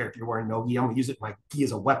I don't care if you're wearing no gi. I'm gonna use my gi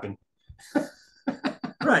as a weapon.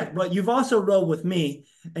 Right. But you've also rolled with me,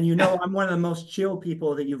 and Yeah, I'm one of the most chill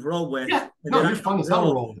people that you've rolled with. yeah. And No, that I you're don't fun as hell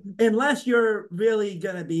to roll. roll. Unless you're really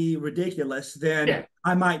going to be ridiculous, then Yeah.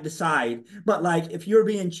 I might decide. But like, if you're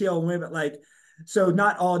being chill, like, so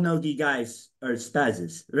not all no-gi guys are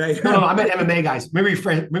spazzes, right? No, I meant MMA guys. Maybe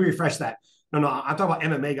refresh that. No, I'm talking about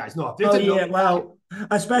MMA guys. No, if there's Oh a no yeah, guy, well,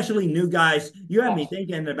 especially new guys. You have me oh,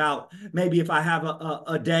 thinking about maybe if I have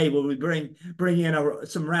a day where we bring in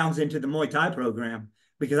some rounds into the Muay Thai program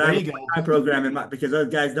because I there have a you Muay go. Thai program in my because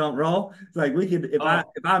those guys don't roll. It's like we could Oh,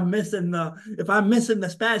 if I'm missing the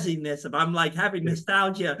spazziness, if I'm like having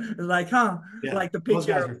nostalgia, it's like yeah. like the Those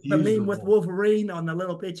guys picture, the refuse to meme with roll. Wolverine on the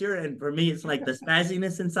little picture, and for me it's like the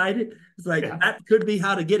spazziness inside it. It's like Yeah. that could be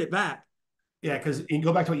how to get it back. Yeah, because you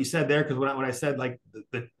go back to what you said there, because when I said like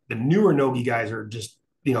the newer nogi guys are just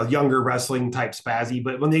younger wrestling type spazzy,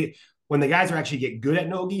 but when the guys are actually get good at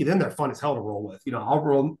nogi, then they're fun as hell to roll with. I'll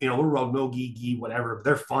roll, we'll roll nogi, gi, whatever. But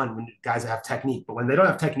they're fun when guys have technique. But when they don't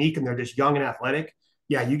have technique and they're just young and athletic,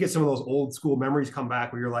 yeah, you get some of those old school memories come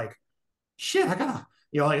back where you're like, shit, I gotta.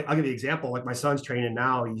 Like, I'll give you an example. Like my son's training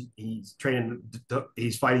now. He's training.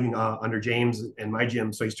 He's fighting under James in my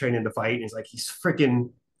gym, so he's training to fight. And he's like, he's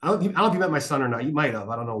freaking. I don't know if you met my son or not. You might have.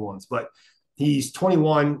 I don't know once, but he's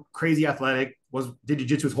 21, crazy athletic. Did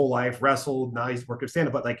jiu-jitsu his whole life, wrestled. Now he's working stand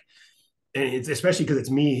up. But like, and it's especially because it's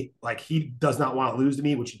me. Like he does not want to lose to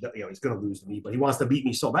me, which he's going to lose to me, but he wants to beat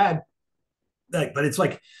me so bad. Like, but it's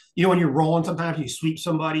like when you're rolling, sometimes you sweep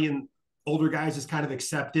somebody and older guys just kind of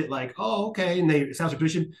accept it, like, oh, okay, and they establish a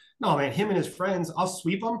position. No, man, him and his friends, I'll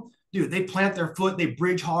sweep them, dude. They plant their foot, they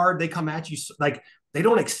bridge hard, they come at you like they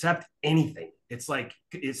don't accept anything. It's like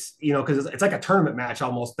it's because it's like a tournament match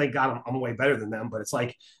almost. Thank God I'm way better than them, but it's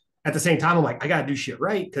like at the same time I'm like I gotta do shit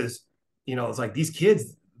right because it's like these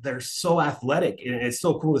kids they're so athletic and it's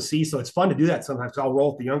so cool to see. So it's fun to do that sometimes. I'll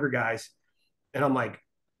roll with the younger guys and I'm like,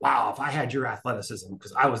 wow, if I had your athleticism,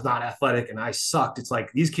 because I was not athletic and I sucked. It's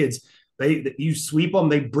like these kids, you sweep them,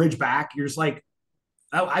 they bridge back. You're just like,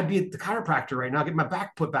 I'd be at the chiropractor right now, get my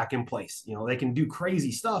back put back in place. They can do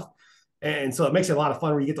crazy stuff. And so it makes it a lot of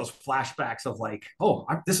fun when you get those flashbacks of like, oh,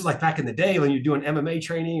 this is like back in the day when you're doing MMA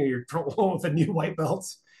training or you're throwing with the new white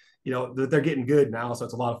belts. They're getting good now, so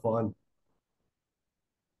it's a lot of fun.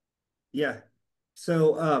 Yeah.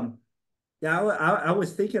 So, yeah, I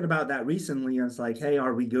was thinking about that recently. I was like, hey,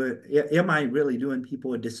 are we good? Am I really doing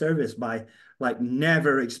people a disservice by like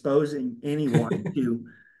never exposing anyone to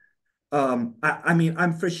I mean,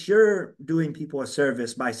 I'm for sure doing people a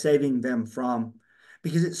service by saving them from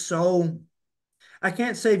because it's so I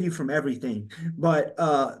can't save you from everything, but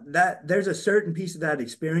that there's a certain piece of that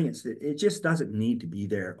experience that it just doesn't need to be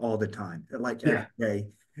there all the time, like every Yeah, day.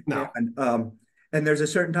 no, And there's a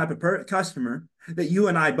certain type of customer that you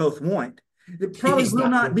and I both want that probably he's will not.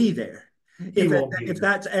 not be there He won't be if there.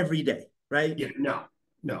 that's every day, right? Yeah, no,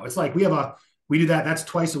 no. It's like we do that. That's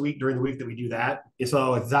twice a week during the week that we do that.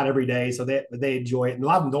 So it's not every day. So they enjoy it. And a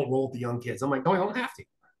lot of them don't roll with the young kids. I'm like, no, you don't have to.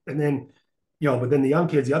 And then, but then the young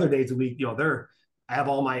kids, the other days a week, I have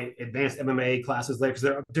all my advanced MMA classes there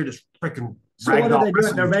because they're just freaking So what are ragdoll they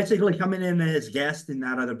doing? They're wrestling. basically coming in as guests in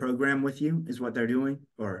that other program with you, is what they're doing,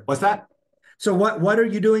 or What's that? so what are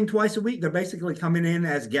you doing twice a week? They're basically coming in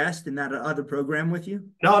as guests in that other program with you.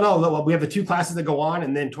 No, no, no. We have the two classes that go on,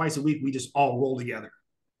 and then twice a week we just all roll together.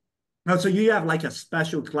 Oh, so you have like a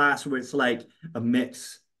special class where it's like a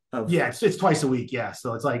mix of. Yeah, it's twice a week. Yeah,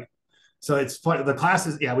 so it's like so it's fun. The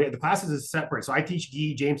classes, yeah, we have the classes is separate. So I teach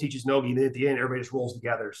gi, James teaches no gi, and then at the end everybody just rolls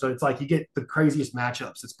together. So it's like you get the craziest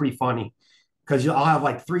matchups. It's pretty funny because I'll have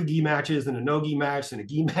like three gi matches and a no gi match and a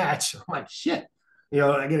gi match. I'm like shit.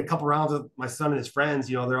 I get a couple rounds with my son and his friends.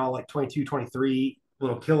 They're all like 22, 23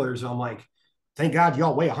 little killers. And I'm like, thank God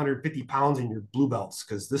y'all weigh 150 pounds in your blue belts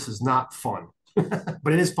because this is not fun.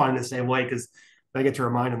 But it is fun in the same way because I get to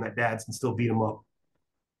remind them that dads can still beat them up.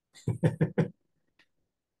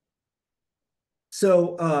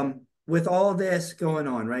 So with all this going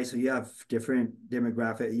on, right? So you have different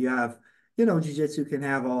demographic. You have, jujitsu can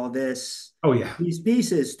have all Oh yeah. these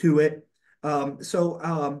pieces to it.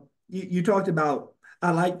 You talked about. I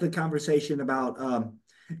like the conversation about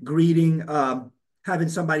greeting, having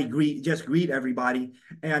somebody greet everybody,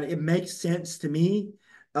 and it makes sense to me.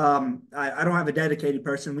 I don't have a dedicated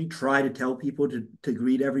person. We try to tell people to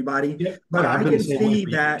greet everybody, Yep. Oh, but yeah, I've I been the can same way see for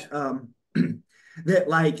years. that that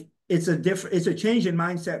like it's a change in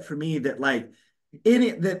mindset for me that like in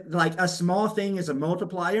it that like a small thing is a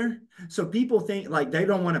multiplier. So people think like they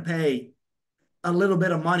don't want to pay a little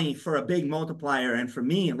bit of money for a big multiplier. And for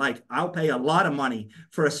me, like I'll pay a lot of money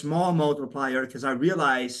for a small multiplier because I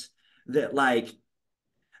realize that like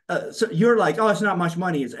so you're like, oh, it's not much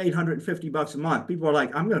money. It's $850 a month. People are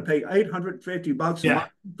like, I'm going to pay $850 a month Yeah.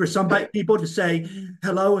 for somebody people to say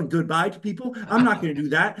hello and goodbye to people. I'm not going to do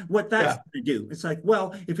that. What that's Yeah. going to do? It's like,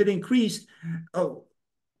 well, if it increased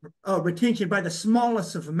retention by the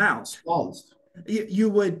smallest of amount, Smallest. you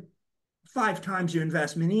would 5 times your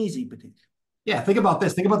investment easy. Yeah. Think about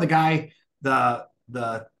this. Think about the guy, the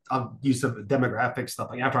use of demographic stuff.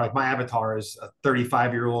 Like after like my avatar is a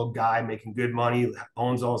 35-year-old guy making good money,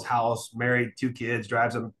 owns all his house, married, two kids,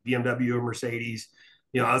 drives a BMW or Mercedes.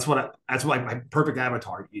 That's like my perfect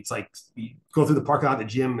avatar. It's like you go through the parking lot, the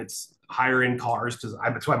gym, it's higher end cars because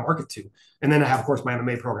that's what I market to. And then I have, of course, my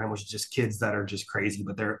MMA program, which is just kids that are just crazy,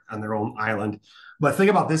 but they're on their own island. But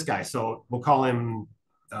think about this guy. So we'll call him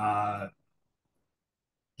uh,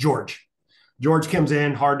 George. George comes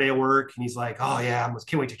in, hard day of work, and he's like, "Oh yeah,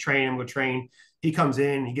 can't wait to train. I'm going to train." He comes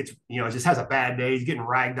in, he gets, just has a bad day. He's getting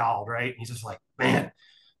ragdolled, right? And he's just like, "Man,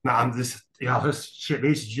 no, I'm this, this shit.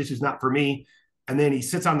 This just is not for me." And then he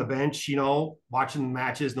sits on the bench, watching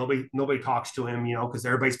matches. Nobody talks to him, because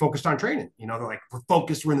everybody's focused on training. They're like, "We're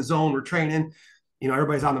focused. We're in the zone. We're training."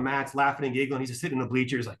 Everybody's on the mats, laughing and giggling. He's just sitting in the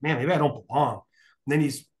bleachers, like, "Man, maybe I don't belong." And then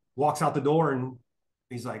he walks out the door, and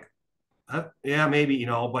he's like, yeah, maybe,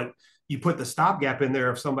 but you put the stopgap in there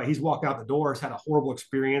of somebody, he's walked out the door, has had a horrible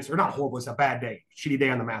experience, or not horrible, it's a bad day, shitty day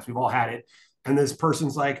on the mats. We've all had it. And this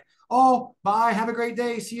person's like, oh, bye, have a great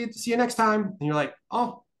day. See you next time. And you're like,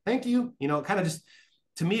 oh, thank you. Kind of just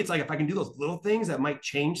to me, it's like if I can do those little things that might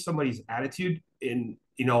change somebody's attitude in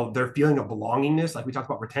their feeling of belongingness, like we talked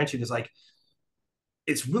about retention, is like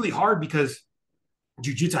it's really hard because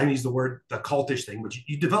jujitsu, I use the word the cultish thing, but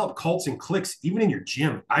you develop cults and cliques even in your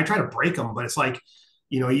gym. I try to break them, but it's like,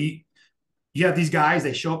 you have these guys,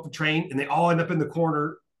 they show up to train and they all end up in the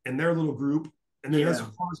corner in their little group. And then this Yeah.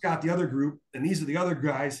 one's got the other group, and these are the other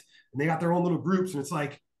guys, and they got their own little groups. And it's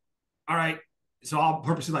like, all right. So I'll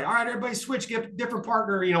purposely like, all right, everybody switch, get a different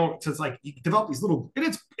partner, So it's like you develop these little,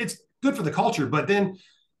 and it's good for the culture, but then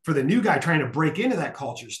for the new guy trying to break into that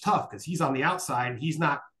culture is tough because he's on the outside and he's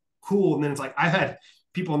not cool. And then it's like I've had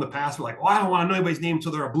people in the past were like, well, I don't want to know anybody's name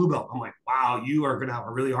until they're a blue belt. I'm like, wow, you are gonna have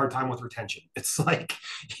a really hard time with retention. It's like,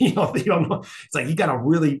 you don't know. It's like you got to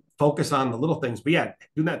really focus on the little things. But yeah,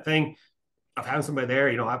 doing that thing of having somebody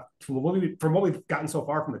there, from what we've gotten so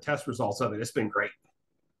far from the test results of it, it's been great.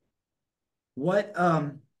 What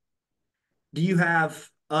do you have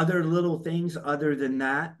other little things other than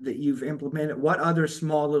that you've implemented? What other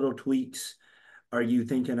small little tweaks are you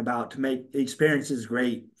thinking about to make the experiences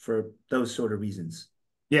great for those sort of reasons?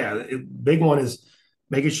 Yeah, big one is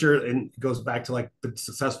making sure, and it goes back to like the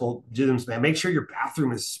successful gyms, man. Make sure your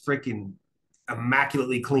bathroom is freaking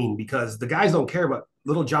immaculately clean because the guys don't care. But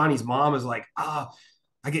little Johnny's mom is like, I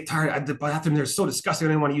get tired. The bathroom there's so disgusting.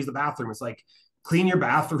 I don't want to use the bathroom. It's like clean your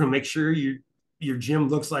bathroom. Make sure your gym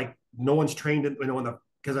looks like no one's trained in,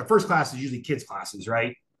 because our first class is usually kids classes,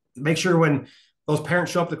 right? Make sure when those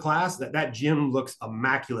parents show up to class that gym looks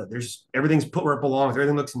immaculate. There's everything's put where it belongs.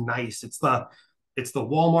 Everything looks nice. It's the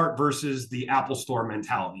Walmart versus the Apple Store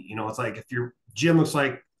mentality. It's like if your gym looks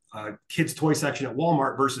like a kids' toy section at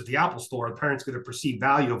Walmart versus the Apple Store, the parents get a perceived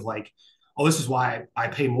value of like, oh, this is why I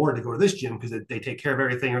pay more to go to this gym because they take care of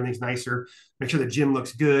everything. Everything's nicer. Make sure the gym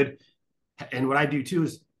looks good. And what I do too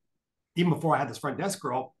is even before I had this front desk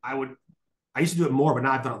girl, I used to do it more, but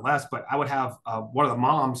now I've done it less. But I would have one of the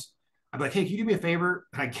moms. I'd be like, hey, can you do me a favor?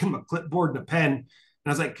 And I'd give them a clipboard and a pen. And I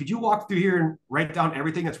was like, could you walk through here and write down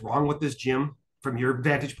everything that's wrong with this gym from your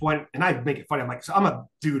vantage point? And I'd make it funny. I'm like, so I'm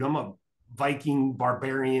a Viking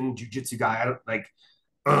barbarian jujitsu guy. I don't like,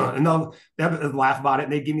 and they'll laugh about it.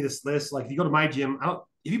 And they give me this list. Like, if you go to my gym, have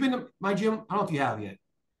you been to my gym? I don't know if you have yet.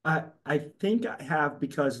 I think I have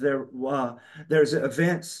because there's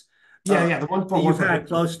events Yeah, yeah. The one that for you've one for had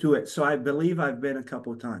close to it, so I believe I've been a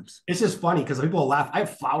couple of times. it's just funny because people will laugh. I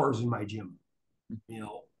have flowers in my gym.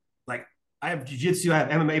 Like I have jujitsu, I have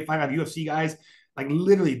MMA fight, I have UFC guys. Like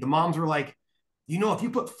literally, the moms were like, if you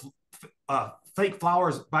put fake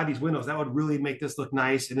flowers by these windows, that would really make this look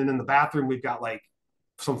nice. And then in the bathroom, we've got like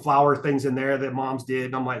some flower things in there that moms did.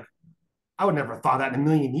 And I'm like, I would never have thought that in a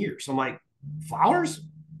million years. I'm like, flowers?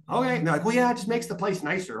 Okay. And they're like, well, yeah, it just makes the place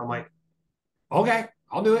nicer. I'm like, okay,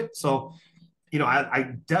 I'll do it. So,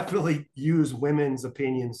 I definitely use women's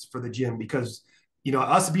opinions for the gym because,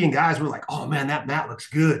 us being guys, we're like, oh man, that mat looks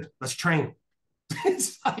good. Let's train.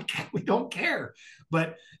 It's like we don't care.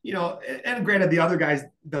 But and granted, the other guys,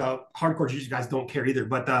 the hardcore jiu-jitsu guys, don't care either.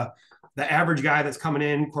 But the average guy that's coming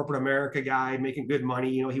in, corporate America guy, making good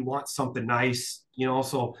money, he wants something nice.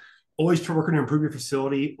 So always working to improve your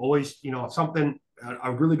facility. Always, something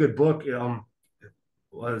a really good book.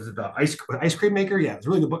 Was it the ice cream maker? Yeah, it's a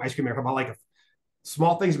really good book, Ice Cream Maker, about like if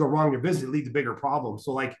small things go wrong in your business, it leads to bigger problems.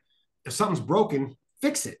 So like if something's broken,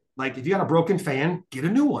 fix it. Like if you got a broken fan, get a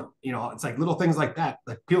new one. It's like little things like that.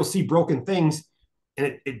 Like people see broken things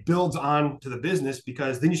and it builds on to the business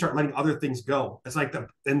because then you start letting other things go. It's like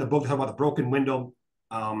in the book talking about the broken window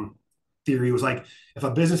theory was like if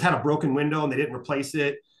a business had a broken window and they didn't replace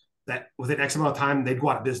it, that within X amount of time they'd go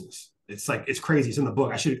out of business. It's like it's crazy. It's in the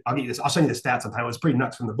book. I'll get you this. I'll send you the stats sometime. It was pretty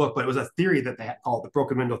nuts from the book, but it was a theory that they had called the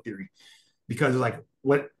broken window theory because like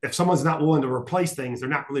what if someone's not willing to replace things, they're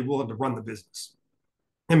not really willing to run the business.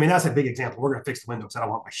 I mean, that's a big example. We're going to fix the window because I don't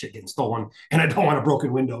want my shit getting stolen and I don't want a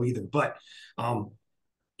broken window either. But,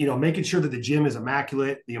 making sure that the gym is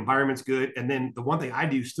immaculate, the environment's good. And then the one thing I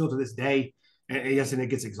do still to this day, and yes, and it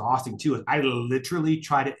gets exhausting too, is I literally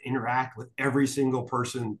try to interact with every single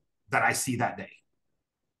person that I see that day.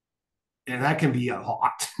 And that can be a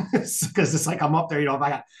lot because it's like I'm up there, if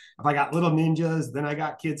I got little ninjas, then I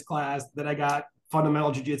got kids class, then I got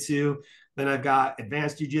fundamental jiu-jitsu, then I've got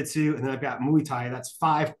advanced jiu-jitsu, and then I've got Muay Thai. That's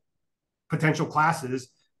 5 potential classes.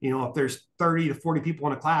 If there's 30 to 40 people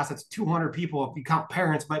in a class, that's 200 people. If you count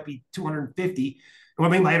parents, might be 250. And what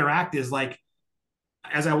I mean by interact is like,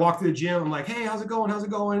 as I walk through the gym, I'm like, hey, how's it going? How's it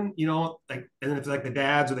going? Like, and then if it's like the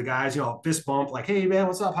dads or the guys, fist bump, like, hey man,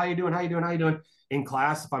 what's up? How you doing? How you doing? How you doing? In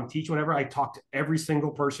class, if I'm teaching whatever, I talk to every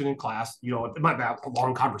single person in class. It might be a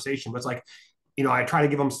long conversation, but it's like, I try to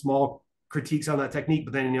give them small critiques on that technique,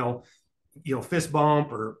 but then, fist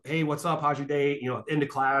bump or, hey, what's up? How's your day? Into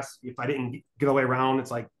class. If I didn't get all the way around,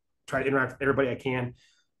 it's like try to interact with everybody I can,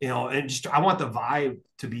 and just I want the vibe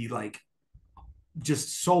to be like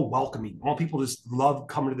just so welcoming. I want people to just love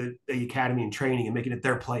coming to the academy and training and making it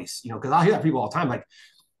their place, because I hear that people all the time, like,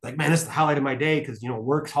 man, this is the highlight of my day because,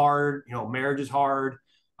 work's hard, marriage is hard.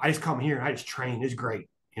 I just come here and I just train. It's great.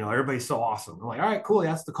 Everybody's so awesome. I'm like, all right, cool.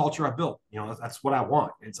 That's the culture I built. That's what I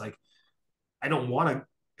want. It's like, I don't want to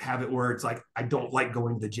have it where it's like I don't like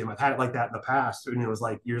going to the gym. I've had it like that in the past, and it was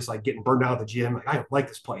like you're just like getting burned out at the gym. Like I don't like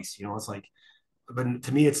this place. It's like, but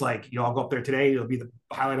to me, it's like I'll go up there today. It'll be the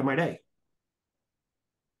highlight of my day.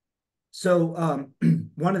 So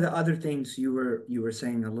one of the other things you were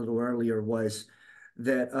saying a little earlier was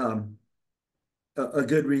that a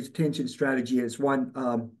good retention strategy is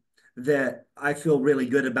one that I feel really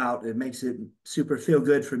good about. It makes it super feel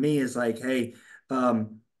good for me is like, hey,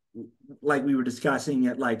 um, like we were discussing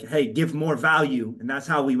it, like, hey, give more value, and that's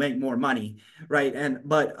how we make more money, right? And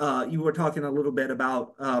but you were talking a little bit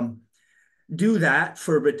about do that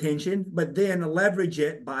for retention, but then leverage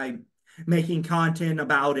it by making content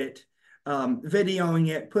about it, videoing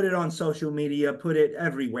it, put it on social media, put it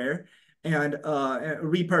everywhere, and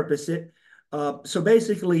repurpose it. So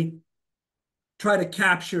basically, try to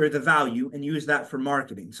capture the value and use that for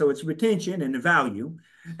marketing. So it's retention and the value,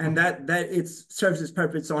 and that it serves its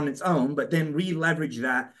purpose on its own, but then re-leverage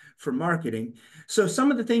that for marketing. So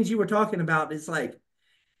some of the things you were talking about is like,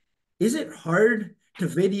 is it hard to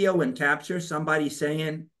video and capture somebody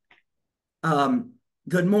saying, um,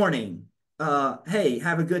 good morning, hey,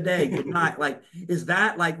 have a good day, good night? Like, is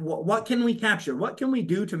that like what can we capture? What can we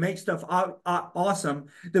do to make stuff awesome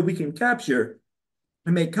that we can capture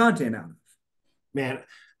and make content out of? Man,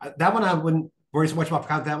 that one I wouldn't worry so much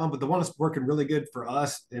about that one, but the one that's working really good for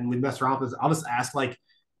us and we mess around with is I'll just ask like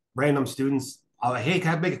random students, I'll like, hey,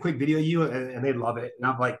 can I make a quick video of you? And they love it. And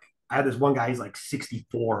I'm like, I had this one guy, he's like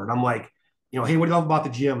 64, and I'm like, hey, what do you love about the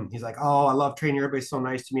gym? He's like, oh, I love training. Everybody's so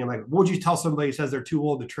nice to me. I'm like, what would you tell somebody who says they're too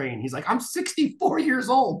old to train? He's like, I'm 64 years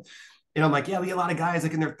old. And I'm like, yeah, we get a lot of guys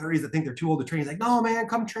like in their 30s that think they're too old to train. He's like, no, man,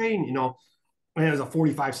 come train. And it was a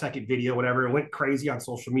 45-second video, whatever. It went crazy on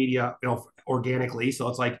social media, organically. So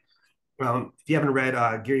it's like, if you haven't read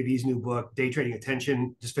Gary Vee's new book, Day Trading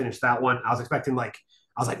Attention, just finished that one. I was expecting like,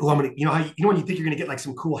 I was like, oh, I'm gonna, how when you think you're gonna get like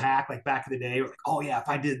some cool hack like back in the day, like, oh yeah, if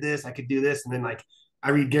I did this, I could do this. And then like I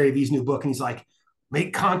read Gary Vee's new book and he's like,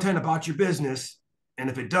 make content about your business, and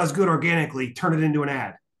if it does good organically, turn it into an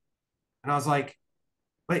ad. And I was like,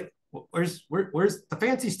 wait, where's the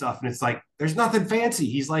fancy stuff? And it's like, there's nothing fancy.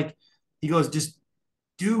 He's like, he goes, just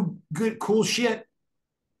do good, cool shit,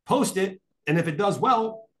 post it, and if it does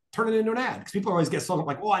well, turn it into an ad. Because people always get so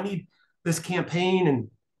like, oh, I need this campaign and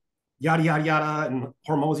yada yada yada, and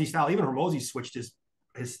Hormozy style. Even Hormozy switched his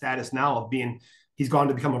status now of being he's gone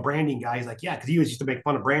to become a branding guy. He's like, yeah, because he was used to make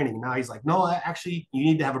fun of branding. And now he's like, no, actually, you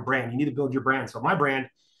need to have a brand. You need to build your brand. So my brand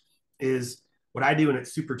is what I do, and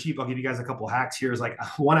it's super cheap. I'll give you guys a couple hacks here. Is like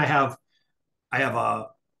one, I have a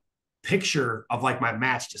picture of like my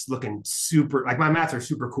mats just looking super like my mats are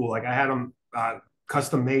super cool. Like I had them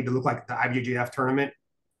custom made to look like the IBJJF tournament.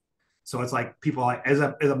 So it's like people like as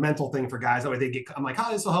a mental thing for guys. That way they get. I'm like,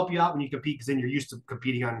 oh, this will help you out when you compete because then you're used to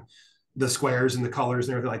competing on the squares and the colors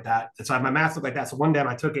and everything like that. And so my mats look like that. So one day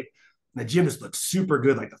I took it, and the gym just looked super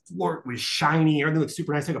good. Like the floor was shiny, everything looked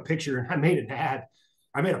super nice. I took a picture and I made an ad.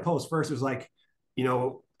 I made a post first. It was like, you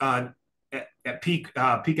know, at Peak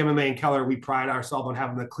MMA in Keller, we pride ourselves on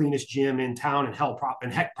having the cleanest gym in town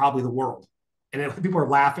and heck probably the world. And people were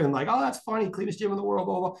laughing like, oh, that's funny, cleanest gym in the world,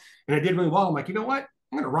 blah, blah. And I did really well. I'm like, you know what?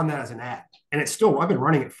 I'm going to run that as an ad. And it's still, I've been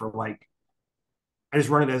running it for like, I just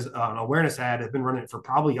run it as an awareness ad. I've been running it for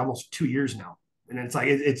probably almost 2 years now. And it's like,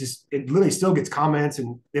 it literally still gets comments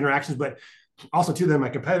and interactions. But also, too, then my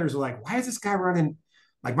competitors are like, why is this guy running?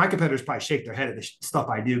 Like, my competitors probably shake their head at the stuff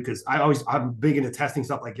I do because I'm big into testing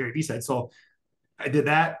stuff like Gary Vee said. So I did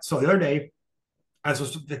that. So the other day, I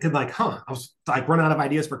was thinking, like, I was like running out of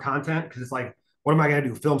ideas for content because it's like, what am I going to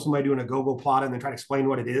do? Film somebody doing a go-go plot and then try to explain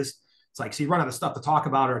what it is. It's like, so you run out of stuff to talk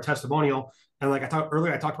about or a testimonial. And like I talked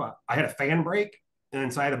earlier, I talked about I had a fan break.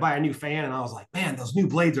 And so I had to buy a new fan. And I was like, man, those new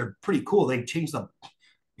blades are pretty cool. They changed them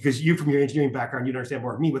because you, from your engineering background, you'd understand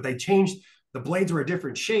more of me, but they changed the blades were a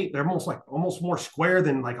different shape. They're almost more square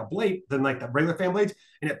than like a blade than like the regular fan blades.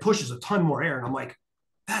 And it pushes a ton more air. And I'm like,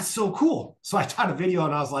 that's so cool. So I shot a video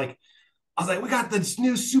and I was like, we got this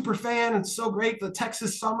new super fan. It's so great. The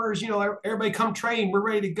Texas summers, everybody come train. We're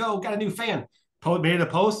ready to go. Got a new fan. Made it a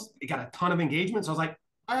post. It got a ton of engagement. So I was like,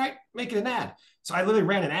 all right, make it an ad. So I literally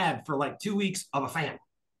ran an ad for like 2 weeks of a fan.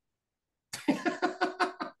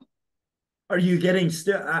 Are you getting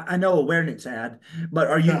I know awareness ad, but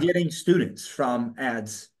are you getting students from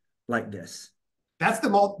ads like this? That's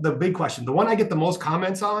the big question. The one I get the most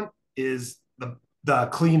comments on is the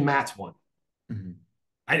clean mats one. Mhm.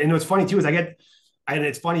 And what's funny too is and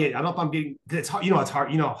it's funny. I don't know if I'm getting. It's hard. You know, it's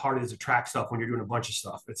hard. You know how hard it is to track stuff when you're doing a bunch of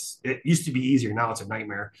stuff. It used to be easier. Now it's a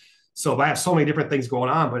nightmare. So I have so many different things going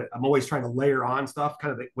on, but I'm always trying to layer on stuff,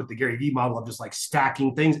 kind of with the Gary Vee model of just like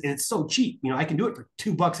stacking things, and it's so cheap. You know, I can do it for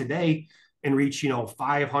 $2 a day and reach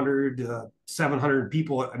 500 to 700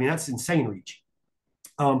 people. I mean, that's insane reach.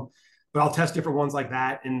 Um, but I'll test different ones like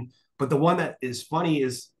that. But the one that is funny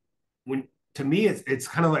is when to me it's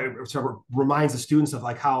kind of like it sort of reminds the students of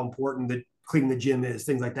like how important the cleaning the gym is,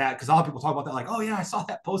 things like that. Because a lot of people talk about that, like, oh yeah, I saw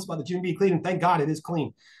that post about the gym being clean, and thank God it is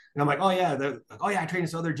clean. And I'm like, oh yeah, like, oh yeah, I trained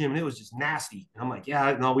this other gym and it was just nasty. And I'm like,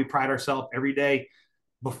 yeah, no, we pride ourselves every day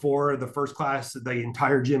before the first class, the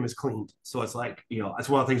entire gym is cleaned. So it's like, that's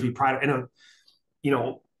one of the things we pride in.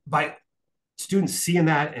 By students seeing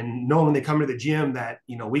that and knowing when they come to the gym that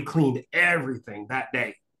we cleaned everything that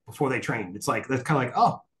day before they trained. It's like that's kind of like,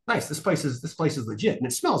 oh, nice. This place is legit, and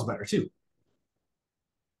it smells better too.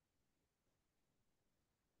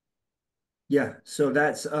 Yeah, so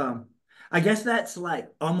that's I guess that's like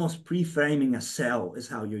almost pre-framing a cell is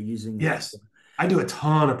how you're using it. Yes, I do a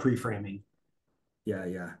ton of pre-framing. Yeah,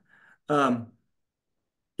 yeah. Um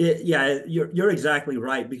yeah, you're exactly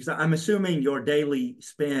right because I'm assuming your daily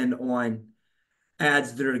spend on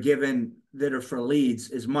ads that are given that are for leads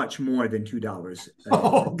is much more than $2 a day,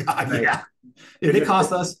 Oh God, right? yeah. If they Because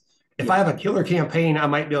cost us, if I yeah, have a killer campaign, I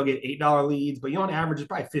might be able to get $8 leads, but on average, it's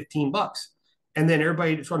probably $15. And then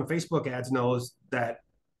everybody that's running Facebook ads knows that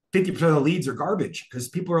 50% of the leads are garbage because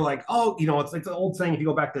people are like, oh, it's like the old saying, if you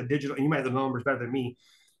go back to digital, and you might have the numbers better than me,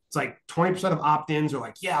 it's like 20% of opt-ins are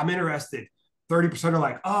like, yeah, I'm interested. 30% are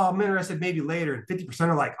like, oh, I'm interested maybe later. And 50%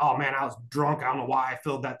 are like, oh man, I was drunk. I don't know why I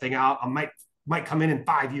filled that thing out. I might come in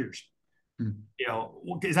 5 years.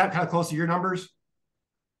 Is that kind of close to your numbers?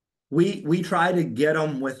 we try to get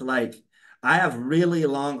them with like I have really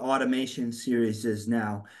long automation series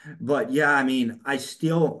now, but yeah, I mean, I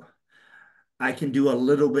can do a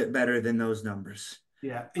little bit better than those numbers.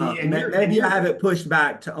 Yeah. And Maybe I have it pushed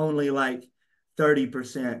back to only like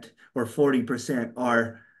 30% or 40%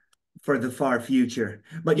 are for the far future.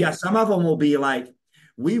 But yeah, yeah, some of them will be like,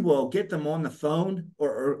 we will get them on the phone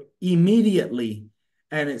or immediately.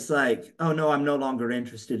 And it's like, oh no, I'm no longer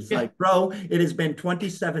interested. It's yeah. like, bro, it has been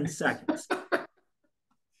 27 seconds.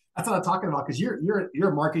 That's what I'm talking about because you're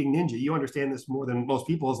a marketing ninja. You understand this more than most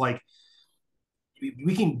people. Is like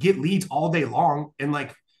we can get leads all day long, and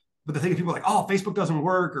like, but the thing is, people are like, oh, Facebook doesn't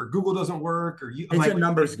work or Google doesn't work, or you. I'm It's a like,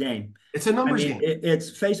 numbers game. it's a I numbers mean, game.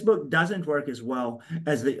 it's Facebook doesn't work as well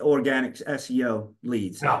as the organic SEO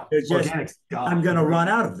leads. No, There's just, organics. I'm going to run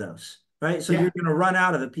out of those, right? So Yeah, you're going to run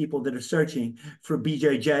out of the people that are searching for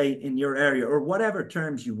BJJ in your area or whatever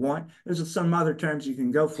terms you want. There's some other terms you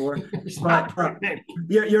can go for, there's but not very many.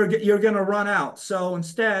 you're going to run out. So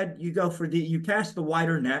instead, you cast the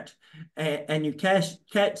wider net and you catch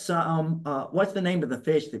some what's the name of the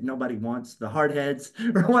fish that nobody wants, the hardheads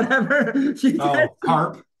or whatever. You catch Oh,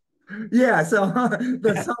 carp. yeah, so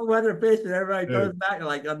the Yeah. saltwater fish and everybody throws Dude. back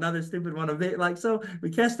like another stupid one of it. Like so, we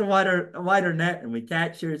cast a wider net and we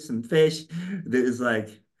captured some fish that is like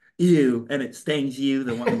ew, and it stings you.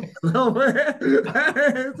 The one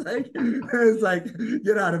it's like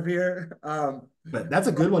get out of here. But that's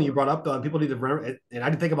a good one you brought up, though. And people need to remember it. And I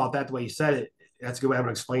didn't think about that the way you said it. That's a good way I'm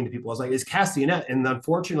going to explain to people. I was like, it's casting a net. And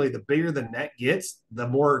unfortunately, the bigger the net gets, the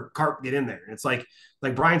more carp get in there. And it's like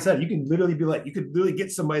Brian said, you can literally be like, you could literally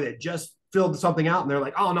get somebody that just filled something out and they're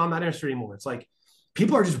like, oh, no, I'm not interested anymore. It's like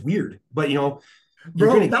people are just weird. But, you're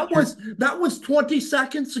Bro, going to get that was 20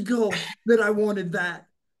 seconds ago that I wanted that.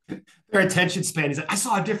 their attention span. He's like, I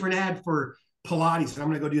saw a different ad for Pilates and I'm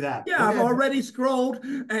going to go do that. Yeah, I've Okay. already scrolled,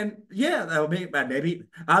 and yeah, that'll be maybe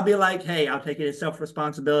I'll be like, hey, I'll take it as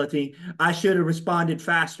self-responsibility. I should have responded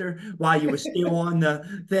faster while you were still on the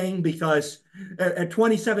thing because at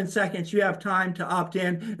 27 seconds you have time to opt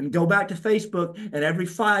in and go back to Facebook, and every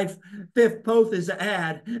fifth post is an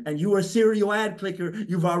ad, and you are a serial ad clicker.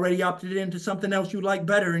 You've already opted into something else you like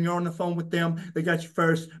better, and you're on the phone with them. They got you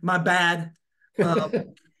first. My bad. Uh,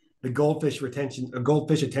 The goldfish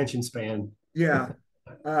attention span. yeah.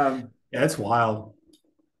 Um, Yeah, it's wild.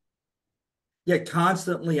 Yeah,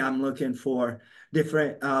 constantly I'm looking for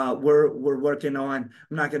different we're working on,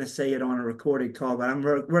 I'm not going to say it on a recorded call, but I'm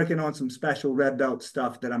working on some special red belt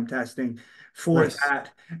stuff that I'm testing for Nice.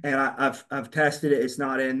 that. And I've tested it. It's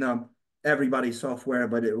not in everybody's software,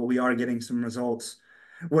 but we are getting some results.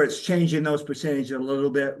 where it's changing those percentages a little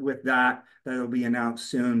bit with that. That'll be announced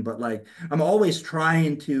soon. But like I'm always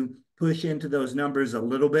trying to push into those numbers a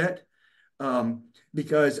little bit. Um,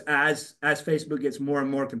 because as Facebook gets more and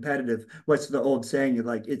more competitive, what's the old saying?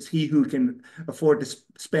 Like it's he who can afford to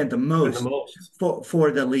spend the And the most most. for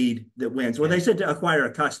the lead that wins. Well, Yeah. they said to acquire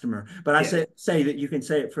a customer, but I Yeah. say that you can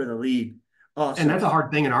say it for the lead And also. that's a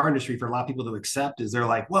hard thing in our industry for a lot of people to accept is they're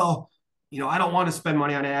like, well, I don't want to spend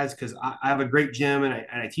money on ads because I have a great gym and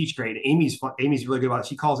I teach great. Amy's really good about it.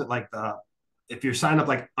 She calls it like if you're signing up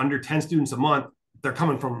like under 10 students a month, they're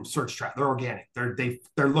coming from search traffic. They're organic.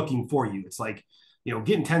 They're looking for you. It's like,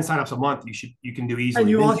 getting 10 signups a month, you can do And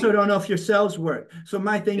easily. you Then also don't know if your sales work. So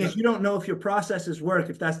my thing yeah, is, you don't know if your processes work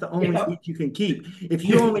if that's the only yeah, lead you can keep. If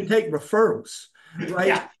you only take referrals, right?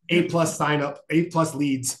 yeah. A+ sign up, A+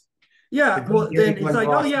 leads. The Yeah, well, then organic it's ones like,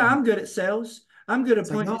 are oh yeah, awesome. I'm good at sales. I'm good at It's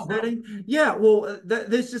like, appointment no, bro. setting. Yeah, well,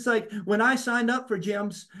 this is like when I signed up for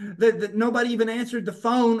gyms, that nobody even answered the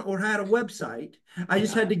phone or had a website. I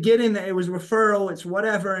just Yeah, had to get in there. It was referral, it's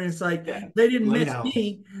whatever, and it's like yeah. they didn't Lay miss down.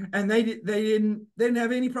 me, and they didn't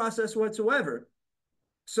have any process whatsoever.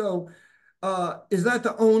 So, is that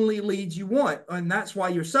the only leads you want? And that's why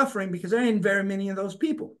you're suffering because there ain't very many of those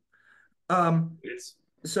people. Um, It's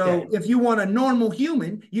yeah, so if you want a normal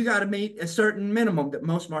human, you got to meet a certain minimum that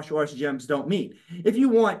most martial arts gyms don't meet. If you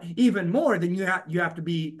want even more, then you have to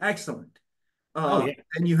be excellent, oh yeah,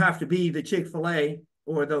 and you have to be the Chick-fil-A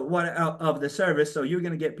or the what of the service. So you're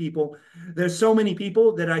going to get people. There's so many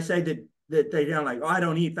people that I say that they don't like. Oh, I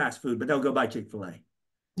don't eat fast food, but they'll go buy Chick-fil-A.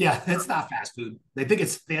 yeah. It's not fast food. They think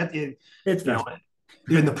it's fat. It's You know, fast food.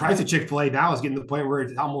 dude, and the price of Chick-fil-A now is getting to the point where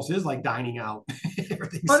it almost is like dining out.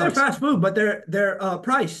 Everything's Well, so they're fast expensive. food, but they're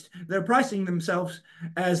priced. They're pricing themselves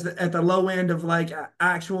as at the low end of like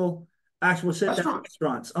actual sit down Restaurant,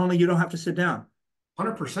 restaurants. Only you don't have to sit down,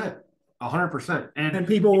 100%, 100%, and and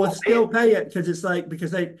people will people pay still it. pay it because it's like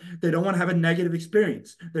because they don't want to have a negative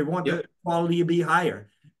experience. They want the Yep. quality to be higher.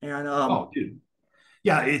 And Oh, dude.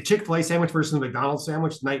 Yeah, a Chick-fil-A sandwich versus a McDonald's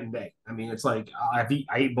sandwich, night and day. I mean, it's like I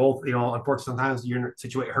eat both. Unfortunately, sometimes you're in a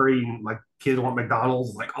situation hurry, and my kids want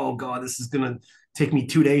McDonald's. Like, oh god, this is gonna take me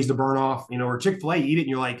 2 days to burn off. Or Chick-fil-A, you eat it, and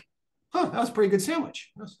you're like, huh, that was a pretty good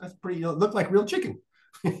sandwich. That's pretty. It looked like real chicken.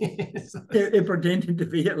 it pretended to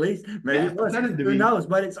be at least. Maybe Yeah, it was. pretended to Who be. knows?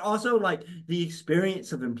 But it's also like the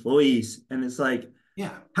experience of employees, and it's like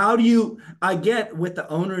Yeah, how do you I get with the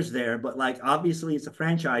owners there, but like obviously it's a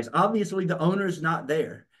franchise. Obviously the owner's not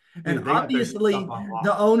there. And dude, they got their stuff obviously on the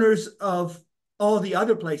lock. owners of all the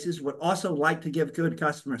other places would also like to give good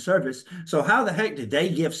customer service. So how the heck did they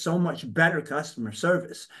give so much better customer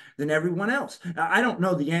service than everyone else? I don't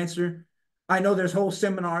know the answer. I know there's whole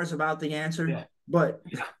seminars about the answer, Yeah, but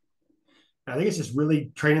yeah. I think it's just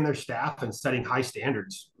really training their staff and setting high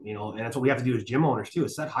standards. And that's what we have to do as gym owners too,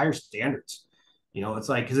 is set higher standards. It's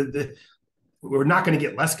like because we're not going to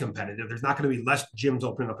get less competitive. There's not going to be less gyms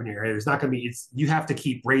opening up in your area. There's not going to be. It's you have to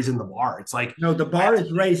keep raising the bar. It's like no, the I bar have to,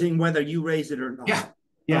 is raising whether you raise it or yeah, not.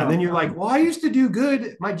 yeah. And then you're like, well, I used to do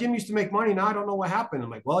good. My gym used to make money. Now I don't know what happened. I'm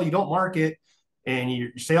like, well, you don't market, and your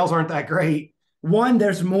sales aren't that great. One,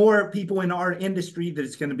 there's more people in our industry that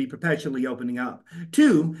it's going to be perpetually opening up.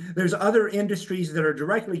 Two, there's other industries that are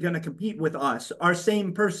directly going to compete with us. Our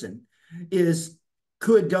same person is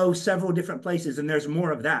could go several different places, and there's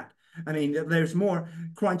more of that. I mean, there's more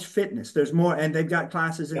Crunch Fitness. There's more, and they've got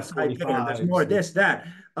classes Yeah, inside there. There's more 45s. of this, that.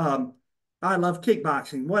 Um, I love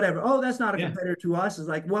kickboxing, whatever. Oh, that's not a Yeah, competitor to us. It's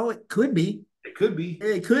like, well, it could be. it could be.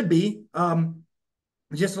 It could be.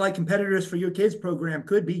 Just like competitors for your kids program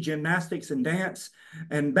could be gymnastics and dance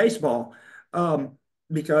and baseball, um,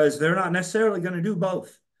 because they're not necessarily going to do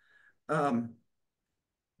both. Um,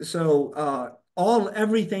 so all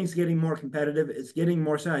everything's getting more competitive. It's getting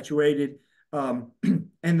more saturated. Um,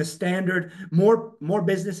 and the standard more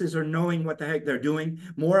businesses are knowing what the heck they're doing.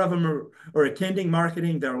 More of them are attending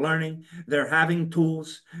marketing. They're learning. They're having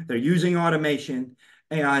tools. They're using automation.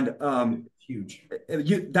 And It's huge.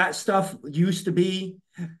 that stuff used to be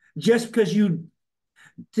just because you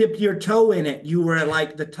dip your toe in it, you were at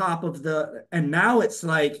like the top of and now it's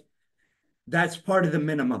like that's part of the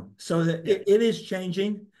minimum. So that Yeah. it is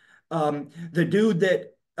changing. The dude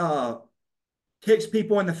that kicks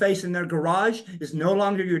people in the face in their garage is no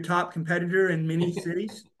longer your top competitor in many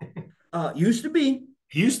cities. Used to be.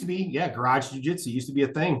 It used to be, yeah, garage jiu-jitsu used to be a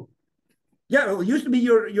thing. Yeah, it used to be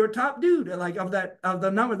your top dude, like of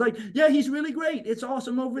the numbers. Like, yeah, he's really great. It's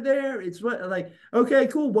awesome over there. It's what like okay,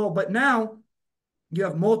 cool. Well, but now you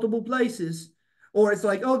have multiple places, or it's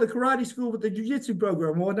like, oh, the karate school with the jiu-jitsu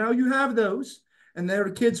program. Well, now you have those, and there are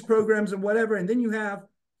kids programs and whatever, and then you have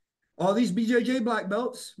all these BJJ black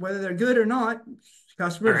belts, whether they're good or not,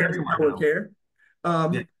 customers They're doesn't everywhere know or now. care.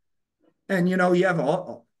 Yeah, And you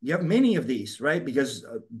have many of these, right? Because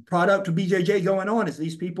product to BJJ going on is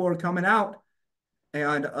these people are coming out,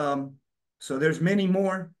 and so there's many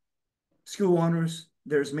more school owners.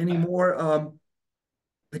 There's many more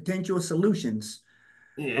potential solutions.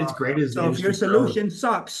 it's great as the So if your industry grows. solution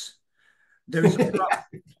sucks, there's a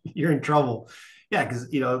problem. You're in trouble. Yeah, because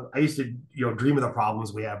I used to dream of the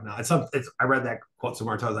problems we have now. I read that quote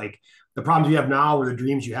somewhere. So I was like, the problems you have now were the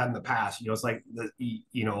dreams you had in the past. It's like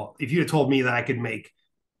if you had told me that I could make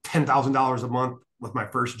 $10,000 a month with my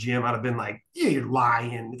first gym, I'd have been like, yeah, you're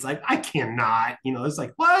lying. It's like I cannot. It's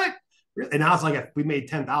like what? And now it's like if we made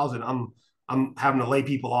 10,000, I'm having to lay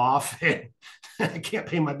people off, and I can't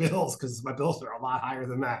pay my bills because my bills are a lot higher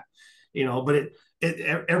than that. But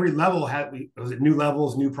every level had was it new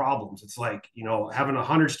levels, new problems. It's like having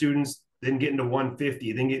 100 students, then getting to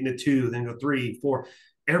 150, then getting to 2, then go 3, 4.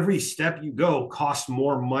 Every step you go costs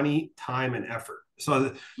more money, time, and effort.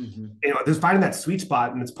 So Mm-hmm. there's finding that sweet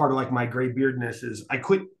spot, and it's part of like my gray beardness. Is I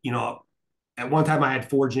quit. At one time I had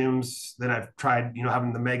 4 gyms. Then I've tried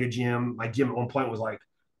having the mega gym. My gym at one point was like,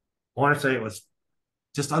 I want to say it was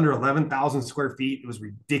just under 11,000 square feet. It was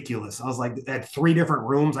ridiculous. I was like, at 3 different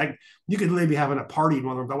rooms. You could literally be having a party in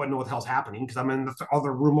one of them. I wouldn't know what the hell's happening because I'm in the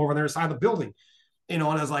other room over there side of the building. And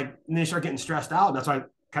I was like, and then you start getting stressed out. And that's why I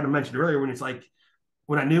kind of mentioned earlier when it's like,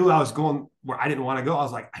 when I knew I was going where I didn't want to go, I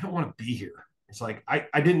was like, I don't want to be here. It's like,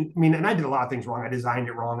 I didn't, I mean, and I did a lot of things wrong. I designed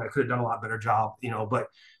it wrong. I could have done a lot better job, but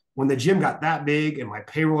when the gym got that big and my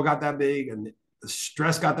payroll got that big and the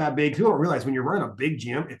stress got that big, people don't realize when you're running a big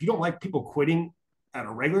gym, if you don't like people quitting at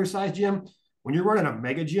a regular size gym, when you're running a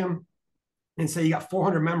mega gym and say you got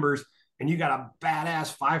 400 members and you got a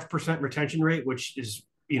badass 5% retention rate, which is,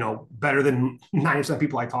 better than 90% of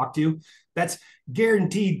people I talk to, that's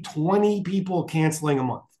guaranteed 20 people canceling a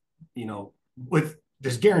month, with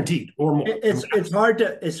just guaranteed or more. I mean,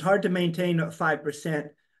 It's hard to maintain a 5%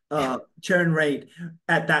 churn rate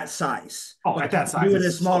at that size. oh, Like at if that you size, do it at a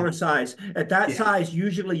it's smaller so, size. At that yeah, size,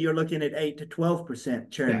 usually you're looking at 8 to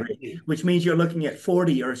 12% churn yeah, rate, which means you're looking at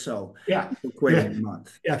 40 or so yeah, people quitting yeah. a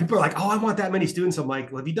month. Yeah, people are like, "Oh, I want that many students." I'm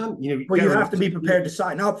like, "Well, have you done? You Well, got you to have to remember, be prepared to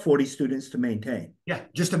sign up 40 students to maintain. yeah,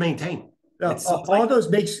 just to maintain." It's All like, those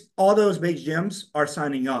big gyms are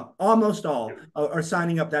signing up. Almost all are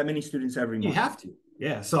signing up that many students every you month. have to,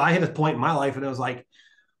 yeah. So I hit a point in my life, and I was like,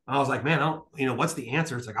 man, I don't, what's the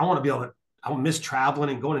answer? It's like I want to be able to. I don't miss traveling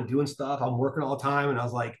and going and doing stuff. I'm working all the time, and I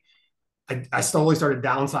was like, I slowly started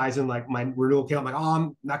downsizing like my renewal account. I'm like, oh,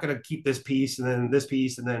 I'm not going to keep this piece and then this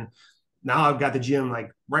piece. And then now I've got the gym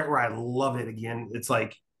like right where I love it again. It's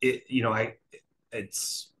like,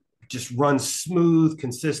 it's just runs smooth,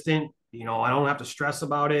 consistent. I don't have to stress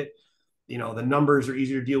about it. The numbers are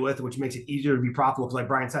easier to deal with, which makes it easier to be profitable. Because like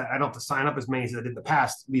Brian said, I don't have to sign up as many as I did in the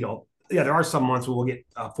past. Yeah, there are some months where we'll get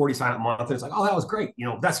 40 sign up month. And it's like, oh, that was great.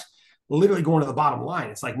 That's literally going to the bottom line.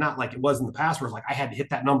 It's like not like it was in the past where it's like I had to hit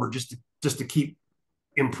that number just to keep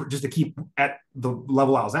at the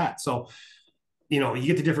level I was at. So, you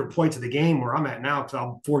get to different points of the game where I'm at now because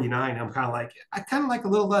I'm 49. I'm kind of like, I kind of like a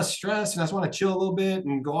little less stress and I just want to chill a little bit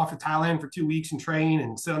and go off to Thailand for 2 weeks and train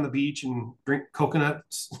and sit on the beach and drink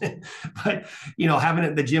coconuts. But, having it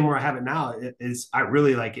at the gym where I have it now I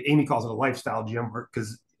really like it. Amy calls it a lifestyle gym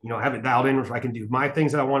because, I have it dialed in where I can do my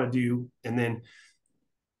things that I want to do and then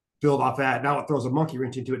build off that. Now it throws a monkey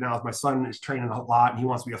wrench into it now as my son is training a lot and he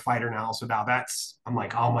wants to be a fighter now. So now I'm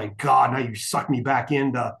like, oh my God, now you suck me back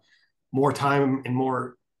into more time and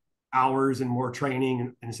more hours and more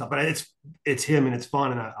training and stuff. But it's him and it's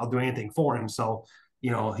fun and I'll do anything for him. So,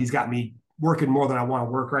 he's got me working more than I want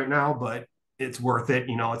to work right now, but it's worth it.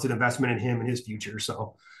 It's an investment in him and his future.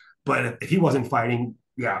 So, but if he wasn't fighting,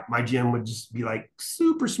 yeah, my gym would just be like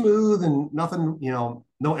super smooth and nothing, no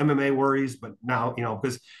MMA worries. But now,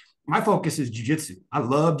 because my focus is jujitsu. I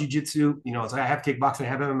love jujitsu. It's like I have kickboxing, I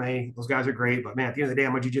have MMA. Those guys are great. But man, at the end of the day,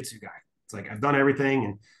 I'm a jujitsu guy. It's like I've done everything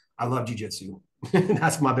and I love jujitsu.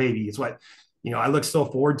 That's my baby. It's what, I look so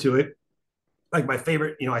forward to it. Like my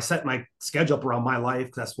favorite, I set my schedule up around my life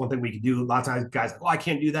because that's one thing we can do. A lot of times guys like, oh, I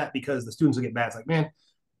can't do that because the students will get mad. It's like, man,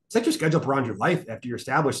 set your schedule up around your life after you're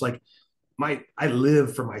established. Like I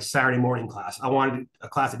live for my Saturday morning class. I wanted a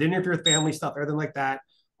class that didn't interfere with family stuff, everything like that.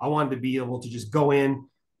 I wanted to be able to just go in,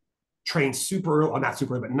 train super early, not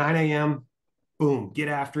super early, but 9 a.m. Boom, get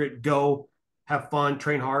after it, go have fun,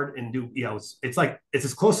 train hard, and do, it's like, it's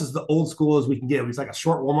as close as the old school as we can get. It's like a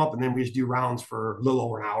short warm up, and then we just do rounds for a little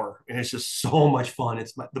over an hour. And it's just so much fun.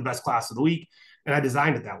 It's the best class of the week. And I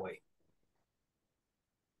designed it that way.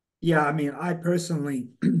 Yeah, I mean, I personally,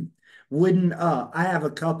 Wouldn't I have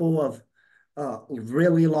a couple of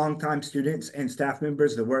really long time students and staff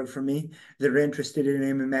members that work for me that are interested in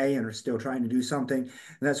MMA and are still trying to do something. And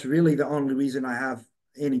that's really the only reason I have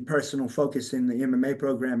any personal focus in the MMA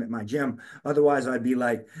program at my gym. Otherwise, I'd be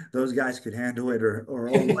like, those guys could handle it or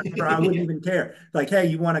whatever. I wouldn't even care. Like, hey,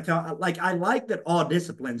 you want to come? Like, I like that all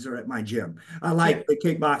disciplines are at my gym. I Yeah. like the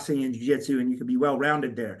kickboxing and jiu-jitsu, and you can be well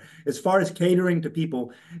rounded there. As far as catering to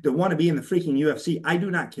people that want to be in the freaking UFC, I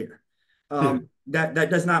do not care. That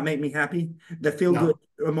does not make me happy. The feel good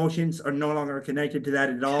No. emotions are no longer connected to that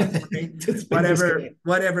at all for me. It's been Whatever disconnected.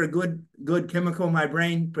 whatever good chemical my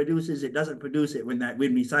brain produces, it doesn't produce it when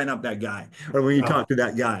we sign up that guy or when you No, talk to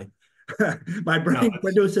that guy. My no, brain it's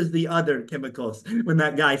produces the other chemicals when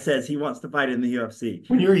that guy says he wants to fight in the UFC.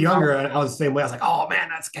 when you were younger, I was the same way. I was like, oh man,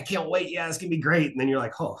 I can't wait. Yeah, it's gonna be great. And then you're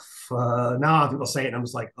like, oh, now people say it, and I'm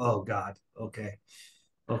just like, oh God, okay,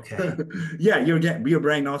 okay, Yeah, your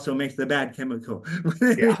brain also makes the bad chemical.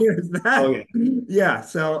 yeah, Here's oh that. yeah, Yeah,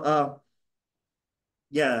 so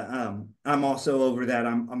yeah, I'm also over that.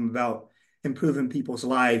 I'm about improving people's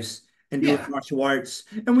lives and doing yeah, martial arts,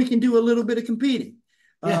 and we can do a little bit of competing.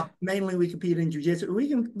 yeah, Mainly we compete in jiu-jitsu.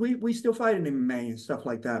 We still fight in MMA and stuff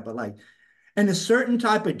like that, but like, and a certain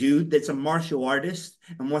type of dude that's a martial artist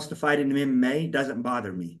and wants to fight in MMA doesn't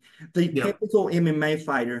bother me. The yeah, typical MMA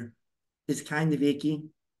fighter is kind of icky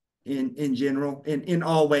in general, in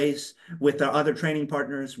all ways, with our other training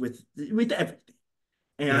partners, with everything.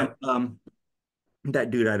 And yeah.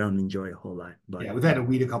 that dude I don't enjoy a whole lot, but Yeah, we've had to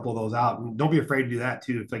weed a couple of those out. And don't be afraid to do that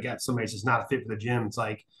too. If they got somebody that's just not a fit for the gym, it's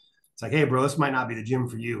like, hey, bro, this might not be the gym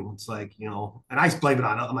for you. It's like, and I blame it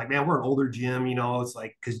on. I'm like, man, we're an older gym, it's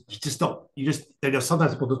like because they just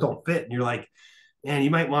sometimes people just don't fit, and you're like, man,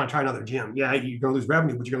 you might want to try another gym. Yeah, you're gonna lose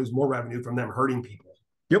revenue, but you're gonna lose more revenue from them hurting people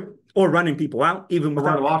yep, or running people out even or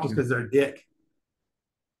run without them off just them. because they're a dick.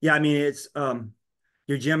 Yeah, I mean it's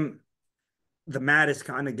your gym, the mat is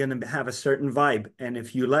kind of going to have a certain vibe, and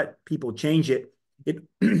if you let people change it, it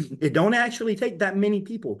it don't actually take that many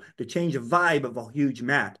people to change a vibe of a huge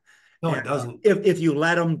mat. No, And it doesn't. if you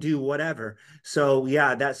let them do whatever, so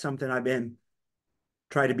yeah, that's something I've been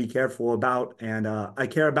try to be careful about, and I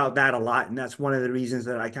care about that a lot, and that's one of the reasons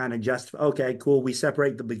that I kind of just okay, cool, we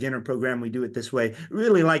separate the beginner program, we do it this way.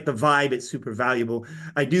 Really like the vibe; it's super valuable.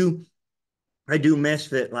 I do I do miss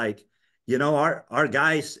that, like, our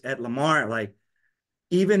guys at Lamar, like,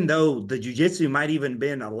 even though the jujitsu might even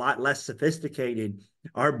been a lot less sophisticated,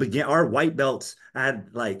 our white belts had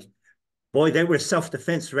like, boy, they were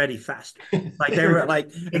self-defense ready faster. Like they were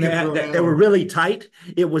like, They and can throw they were down. really tight.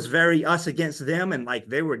 It was very us against them, and like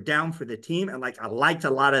they were down for the team. And like I liked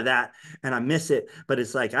a lot of that, and I miss it. But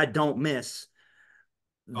it's like I don't miss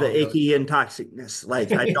All the the other icky stuff. and toxicness.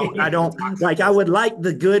 Like I The don't like I toxicness. would like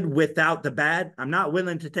the good without the bad. I'm not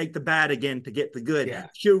willing to take the bad again to get the good. Yeah,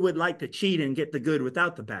 Sure would like to cheat and get the good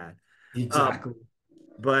without the bad. Um, exactly.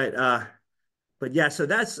 but yeah, so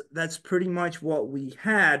that's pretty much what we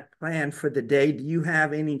had planned for the day. Do you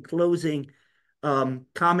have any closing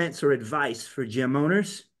comments or advice for gym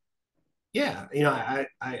owners? Yeah,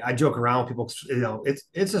 I joke around with people.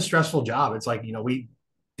 It's a stressful job. It's like we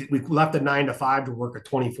left a 9 to 5 to work a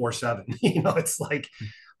 24/7. It's like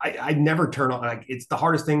I never turn on. Like it's the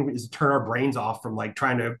hardest thing is to turn our brains off from like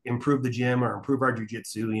trying to improve the gym or improve our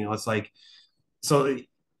jujitsu. It's like so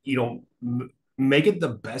make it the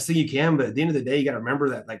best thing you can. But at the end of the day, you got to remember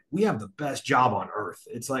that like we have the best job on earth.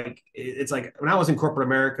 It's like when I was in corporate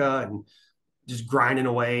America and just grinding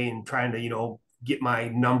away and trying to, get my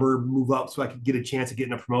number move up so I could get a chance of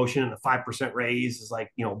getting a promotion and a 5% raise is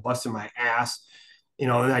like, busting my ass.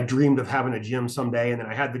 And I dreamed of having a gym someday. And then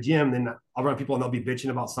I had the gym. Then I'll run people and they'll be bitching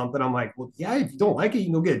about something. I'm like, well, yeah, if you don't like it, you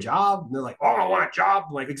can go get a job. And they're like, oh, I want a job.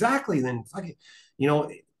 I'm like, exactly. And then fuck it. You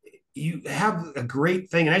know, you have a great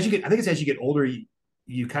thing. And I think it's as you get older,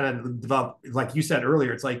 you kind of develop, like you said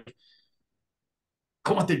earlier, it's like,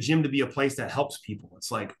 I want the gym to be a place that helps people. It's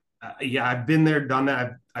like, yeah, I've been there, done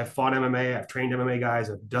that. I've fought MMA. I've trained MMA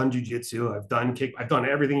guys. I've done jujitsu. I've done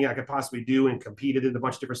everything I could possibly do and competed in a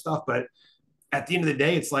bunch of different stuff. But at the end of the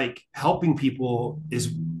day, it's like helping people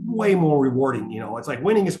is way more rewarding. It's like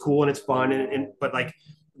winning is cool and it's fun, but like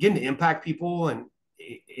getting to impact people and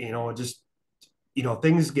just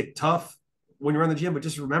things get tough when you're in the gym. But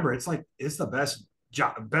just remember, it's like it's the best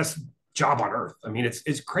job on earth. I mean,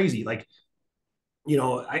 it's crazy. Like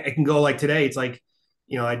I can go like today. It's like,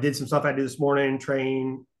 I did some stuff I did this morning,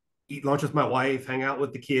 train, eat lunch with my wife, hang out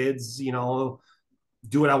with the kids, do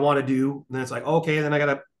what I want to do. And then it's like, okay, then I got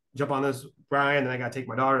to jump on this Brian. Then I got to take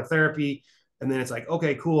my daughter to therapy. And then it's like,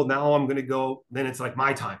 okay, cool. Now I'm going to go. Then it's like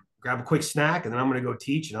my time, grab a quick snack. And then I'm going to go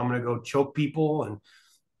teach and I'm going to go choke people. And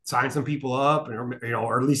sign some people up, and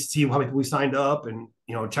or at least see how many people we signed up, and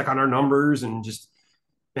check on our numbers, and just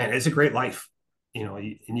man, it's a great life.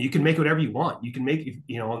 And you can make whatever you want. You can make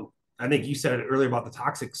I think you said it earlier about the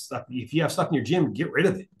toxic stuff. If you have stuff in your gym, get rid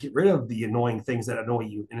of it. Get rid of the annoying things that annoy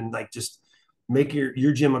you, and like just make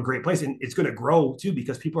your gym a great place. And it's going to grow too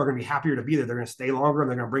because people are going to be happier to be there. They're going to stay longer and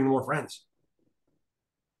they're going to bring more friends.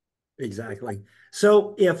 Exactly.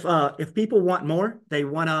 So if people want more, they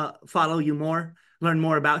want to follow you more, learn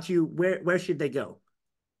more about you, where should they go?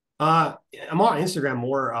 Uh, I'm on Instagram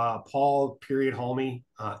more, Paul period Halme,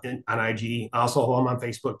 on IG. Also, I'm on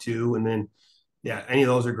Facebook too. And then, yeah, any of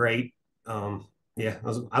those are great. Yeah,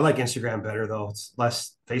 I like Instagram better though. It's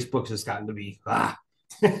less. Facebook's just gotten to be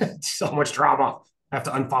so much drama. I have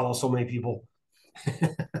to unfollow so many people.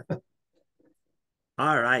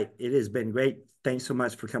 All right. It has been great. Thanks so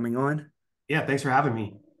much for coming on. Yeah, thanks for having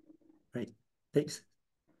me. Right. Thanks.